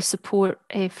the support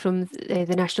from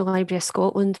the National Library of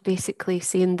Scotland, basically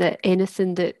saying that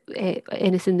anything that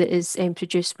is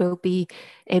produced will be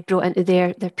brought into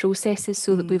their processes,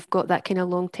 so that we've got that kind of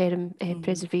long-term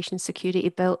preservation security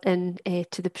built in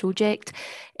to the project.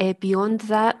 Beyond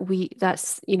that,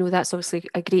 that's obviously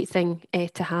a great thing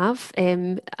to have,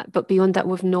 but beyond that,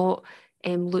 we've not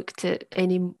looked at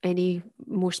any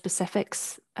more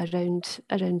specifics around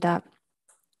that.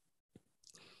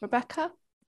 Rebecca?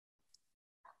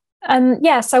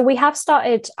 So we have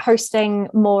started hosting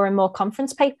more and more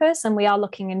conference papers, and we are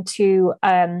looking into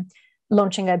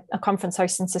launching a conference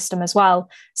hosting system as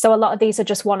well. So a lot of these are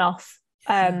just one-off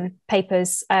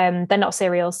papers. They're not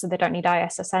serials, so they don't need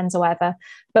ISSNs or whatever.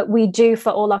 But we do,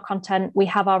 for all our content, we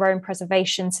have our own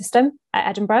preservation system at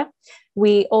Edinburgh.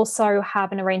 We also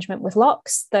have an arrangement with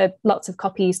LOCKSS. The lots of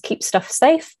copies keep stuff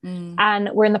safe. And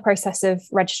we're in the process of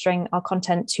registering our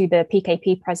content to the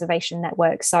PKP Preservation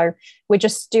Network. So we're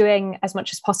just doing as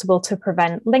much as possible to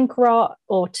prevent link rot,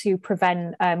 or to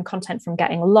prevent content from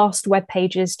getting lost, web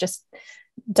pages just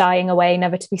dying away,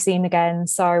 never to be seen again.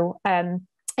 So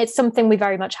it's something we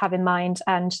very much have in mind.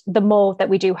 And the more that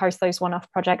we do host those one-off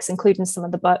projects, including some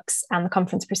of the books and the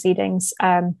conference proceedings,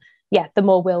 the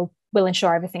more we'll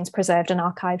ensure everything's preserved and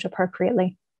archived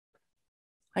appropriately.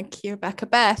 Thank you, Rebecca.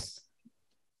 Beth?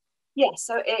 Yes,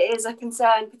 so it is a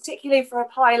concern, particularly for a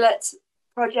pilot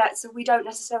project, so we don't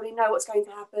necessarily know what's going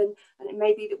to happen, and it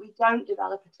may be that we don't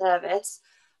develop a service.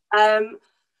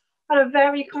 At a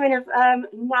very kind of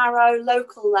narrow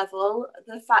local level,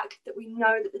 the fact that we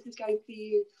know that this is going to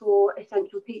be used for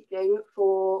essential teaching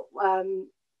for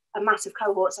a massive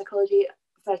cohort, psychology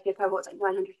first year cohorts, like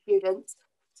 900 students.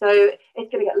 So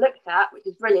it's going to get looked at, which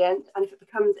is brilliant. And if it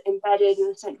becomes embedded in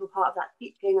a central part of that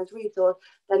teaching as resource,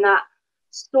 then that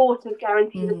sort of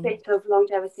guarantees a bit of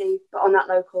longevity, but on that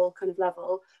local kind of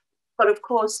level. But of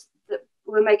course,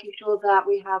 we're making sure that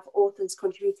we have authors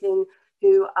contributing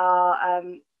who are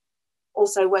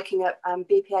also working at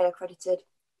BPA accredited,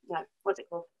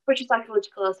 British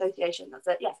Psychological Association, that's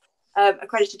it, yes.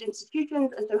 Accredited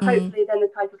institutions, and so hopefully then the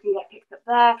title can get picked up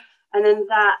there, and then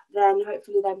that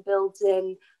hopefully then builds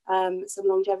in some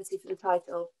longevity for the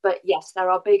title. But yes, there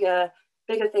are bigger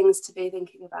things to be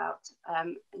thinking about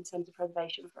in terms of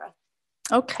preservation for us.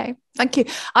 Okay, thank you.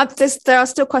 There are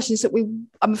still questions that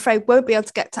I'm afraid won't be able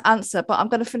to get to answer, but I'm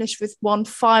going to finish with one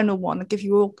final one and give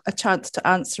you all a chance to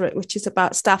answer it, which is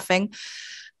about staffing.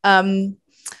 So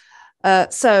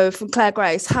from Claire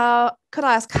Grace, could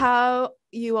I ask how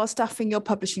you are staffing your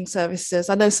publishing services?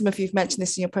 I know some of you've mentioned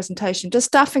this in your presentation. Does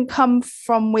staffing come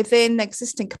from within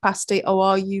existing capacity, or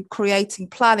are you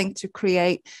planning to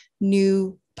create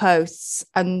new posts?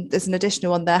 And there's an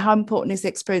additional one there. How important is the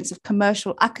experience of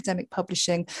commercial academic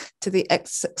publishing to the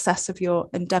success of your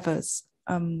endeavours?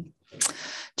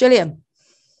 Gillian?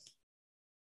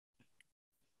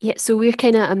 Yeah, so we're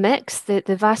kind of a mix. The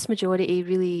vast majority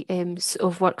really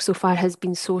of work so far has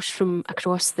been sourced from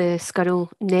across the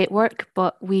SCURL network,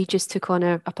 but we just took on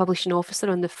a publishing officer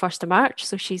on the 1st of March,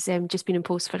 so she's just been in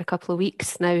post for a couple of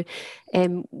weeks now.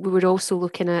 We were also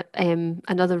looking at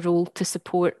another role to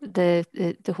support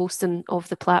the hosting of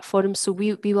the platform, so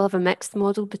we will have a mixed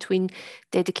model between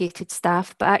dedicated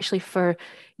staff, but actually for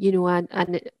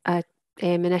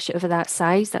an initiative of that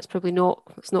size, that's probably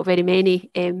it's not very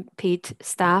many paid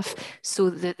staff,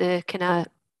 so that the kind of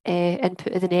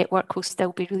input of the network will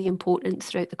still be really important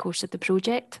throughout the course of the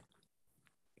project.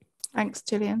 Thanks,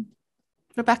 Gillian.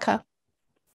 Rebecca?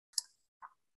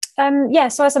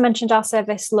 So as I mentioned, our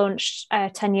service launched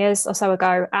 10 years or so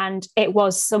ago, and it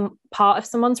was some part of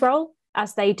someone's role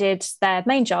as they did their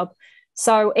main job.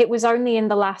 So it was only in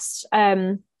the last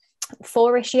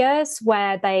 4-ish years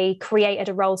where they created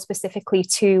a role specifically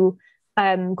to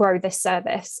grow this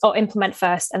service, or implement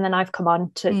first, and then I've come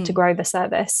on to grow the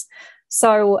service.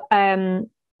 So and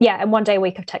 1 day a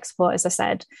week of tech support, as I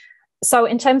said. So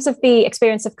in terms of the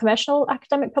experience of commercial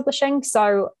academic publishing,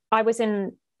 so I was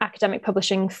in academic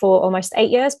publishing for almost 8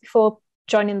 years before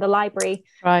joining the library.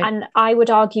 Right. And I would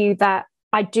argue that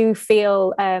I do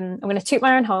feel, I'm going to toot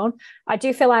my own horn, I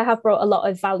do feel I have brought a lot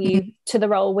of value to the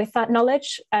role with that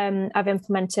knowledge. I've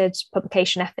implemented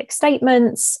publication ethics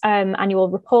statements, annual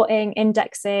reporting,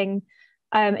 indexing,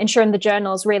 ensuring the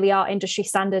journals really are industry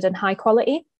standard and high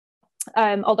quality.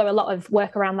 Although a lot of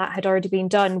work around that had already been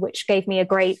done, which gave me a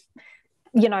great,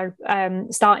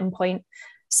 starting point.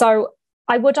 So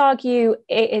I would argue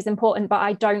it is important, but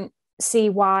I don't see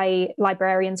why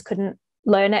librarians couldn't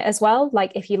learn it as well.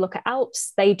 Like if you look at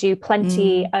ALPS, they do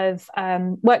plenty of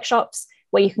workshops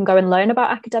where you can go and learn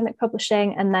about academic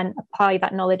publishing and then apply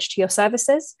that knowledge to your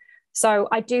services. So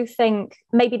I do think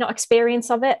maybe not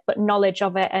experience of it, but knowledge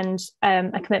of it and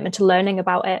a commitment to learning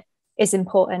about it is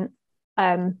important,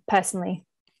 personally.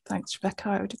 Thanks, Rebecca.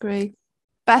 I would agree.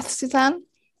 Beth, Suzanne?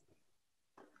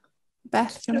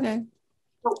 Beth, do you want to go?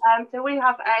 So we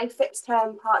have a fixed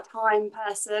term part-time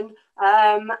person,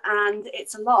 and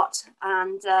it's a lot,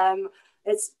 and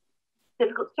it's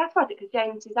difficult to chat about it because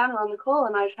Jane and Suzanne are on the call,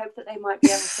 and I would hope that they might be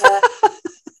able to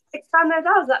expand those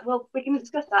hours. Well, we can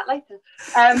discuss that later.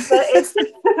 But it's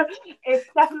it's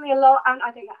definitely a lot, and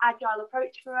I think the agile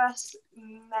approach for us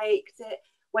makes it,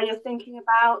 when you're thinking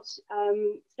about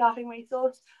staffing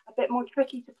resource, a bit more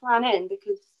tricky to plan in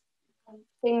because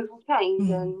things will change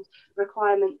and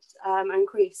requirements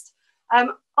increased.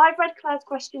 I've read Claire's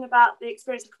question about the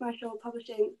experience of commercial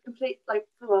publishing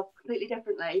completely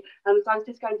differently. So I was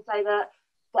just going to say that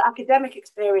the academic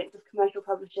experience of commercial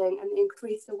publishing and the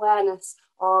increased awareness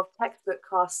of textbook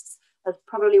costs is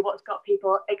probably what's got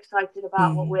people excited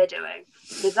about what we're doing.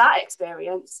 So that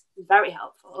experience is very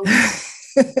helpful.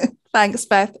 Thanks,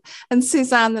 Beth. And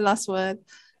Suzanne, the last word.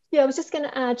 Yeah, I was just going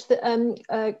to add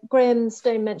that Graham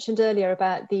Stone mentioned earlier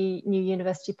about the new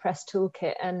University Press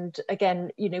toolkit. And again,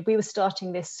 you know, we were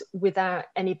starting this without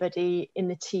anybody in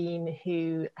the team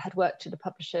who had worked with the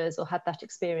publishers or had that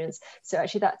experience. So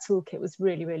actually that toolkit was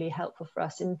really, really helpful for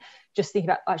us in just thinking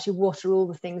about actually what are all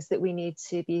the things that we need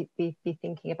to be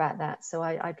thinking about that. So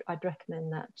I'd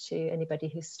recommend that to anybody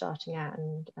who's starting out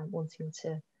and wanting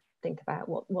to think about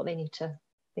what they need to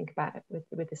think about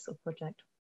with this sort of project.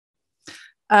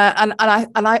 And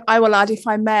I will add, if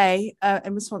I may,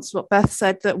 in response to what Beth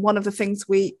said, that one of the things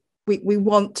we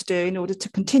want to do in order to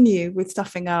continue with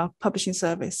staffing our publishing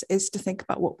service is to think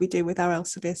about what we do with our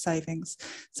Elsevier savings.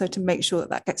 So to make sure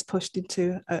that gets pushed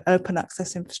into open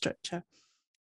access infrastructure.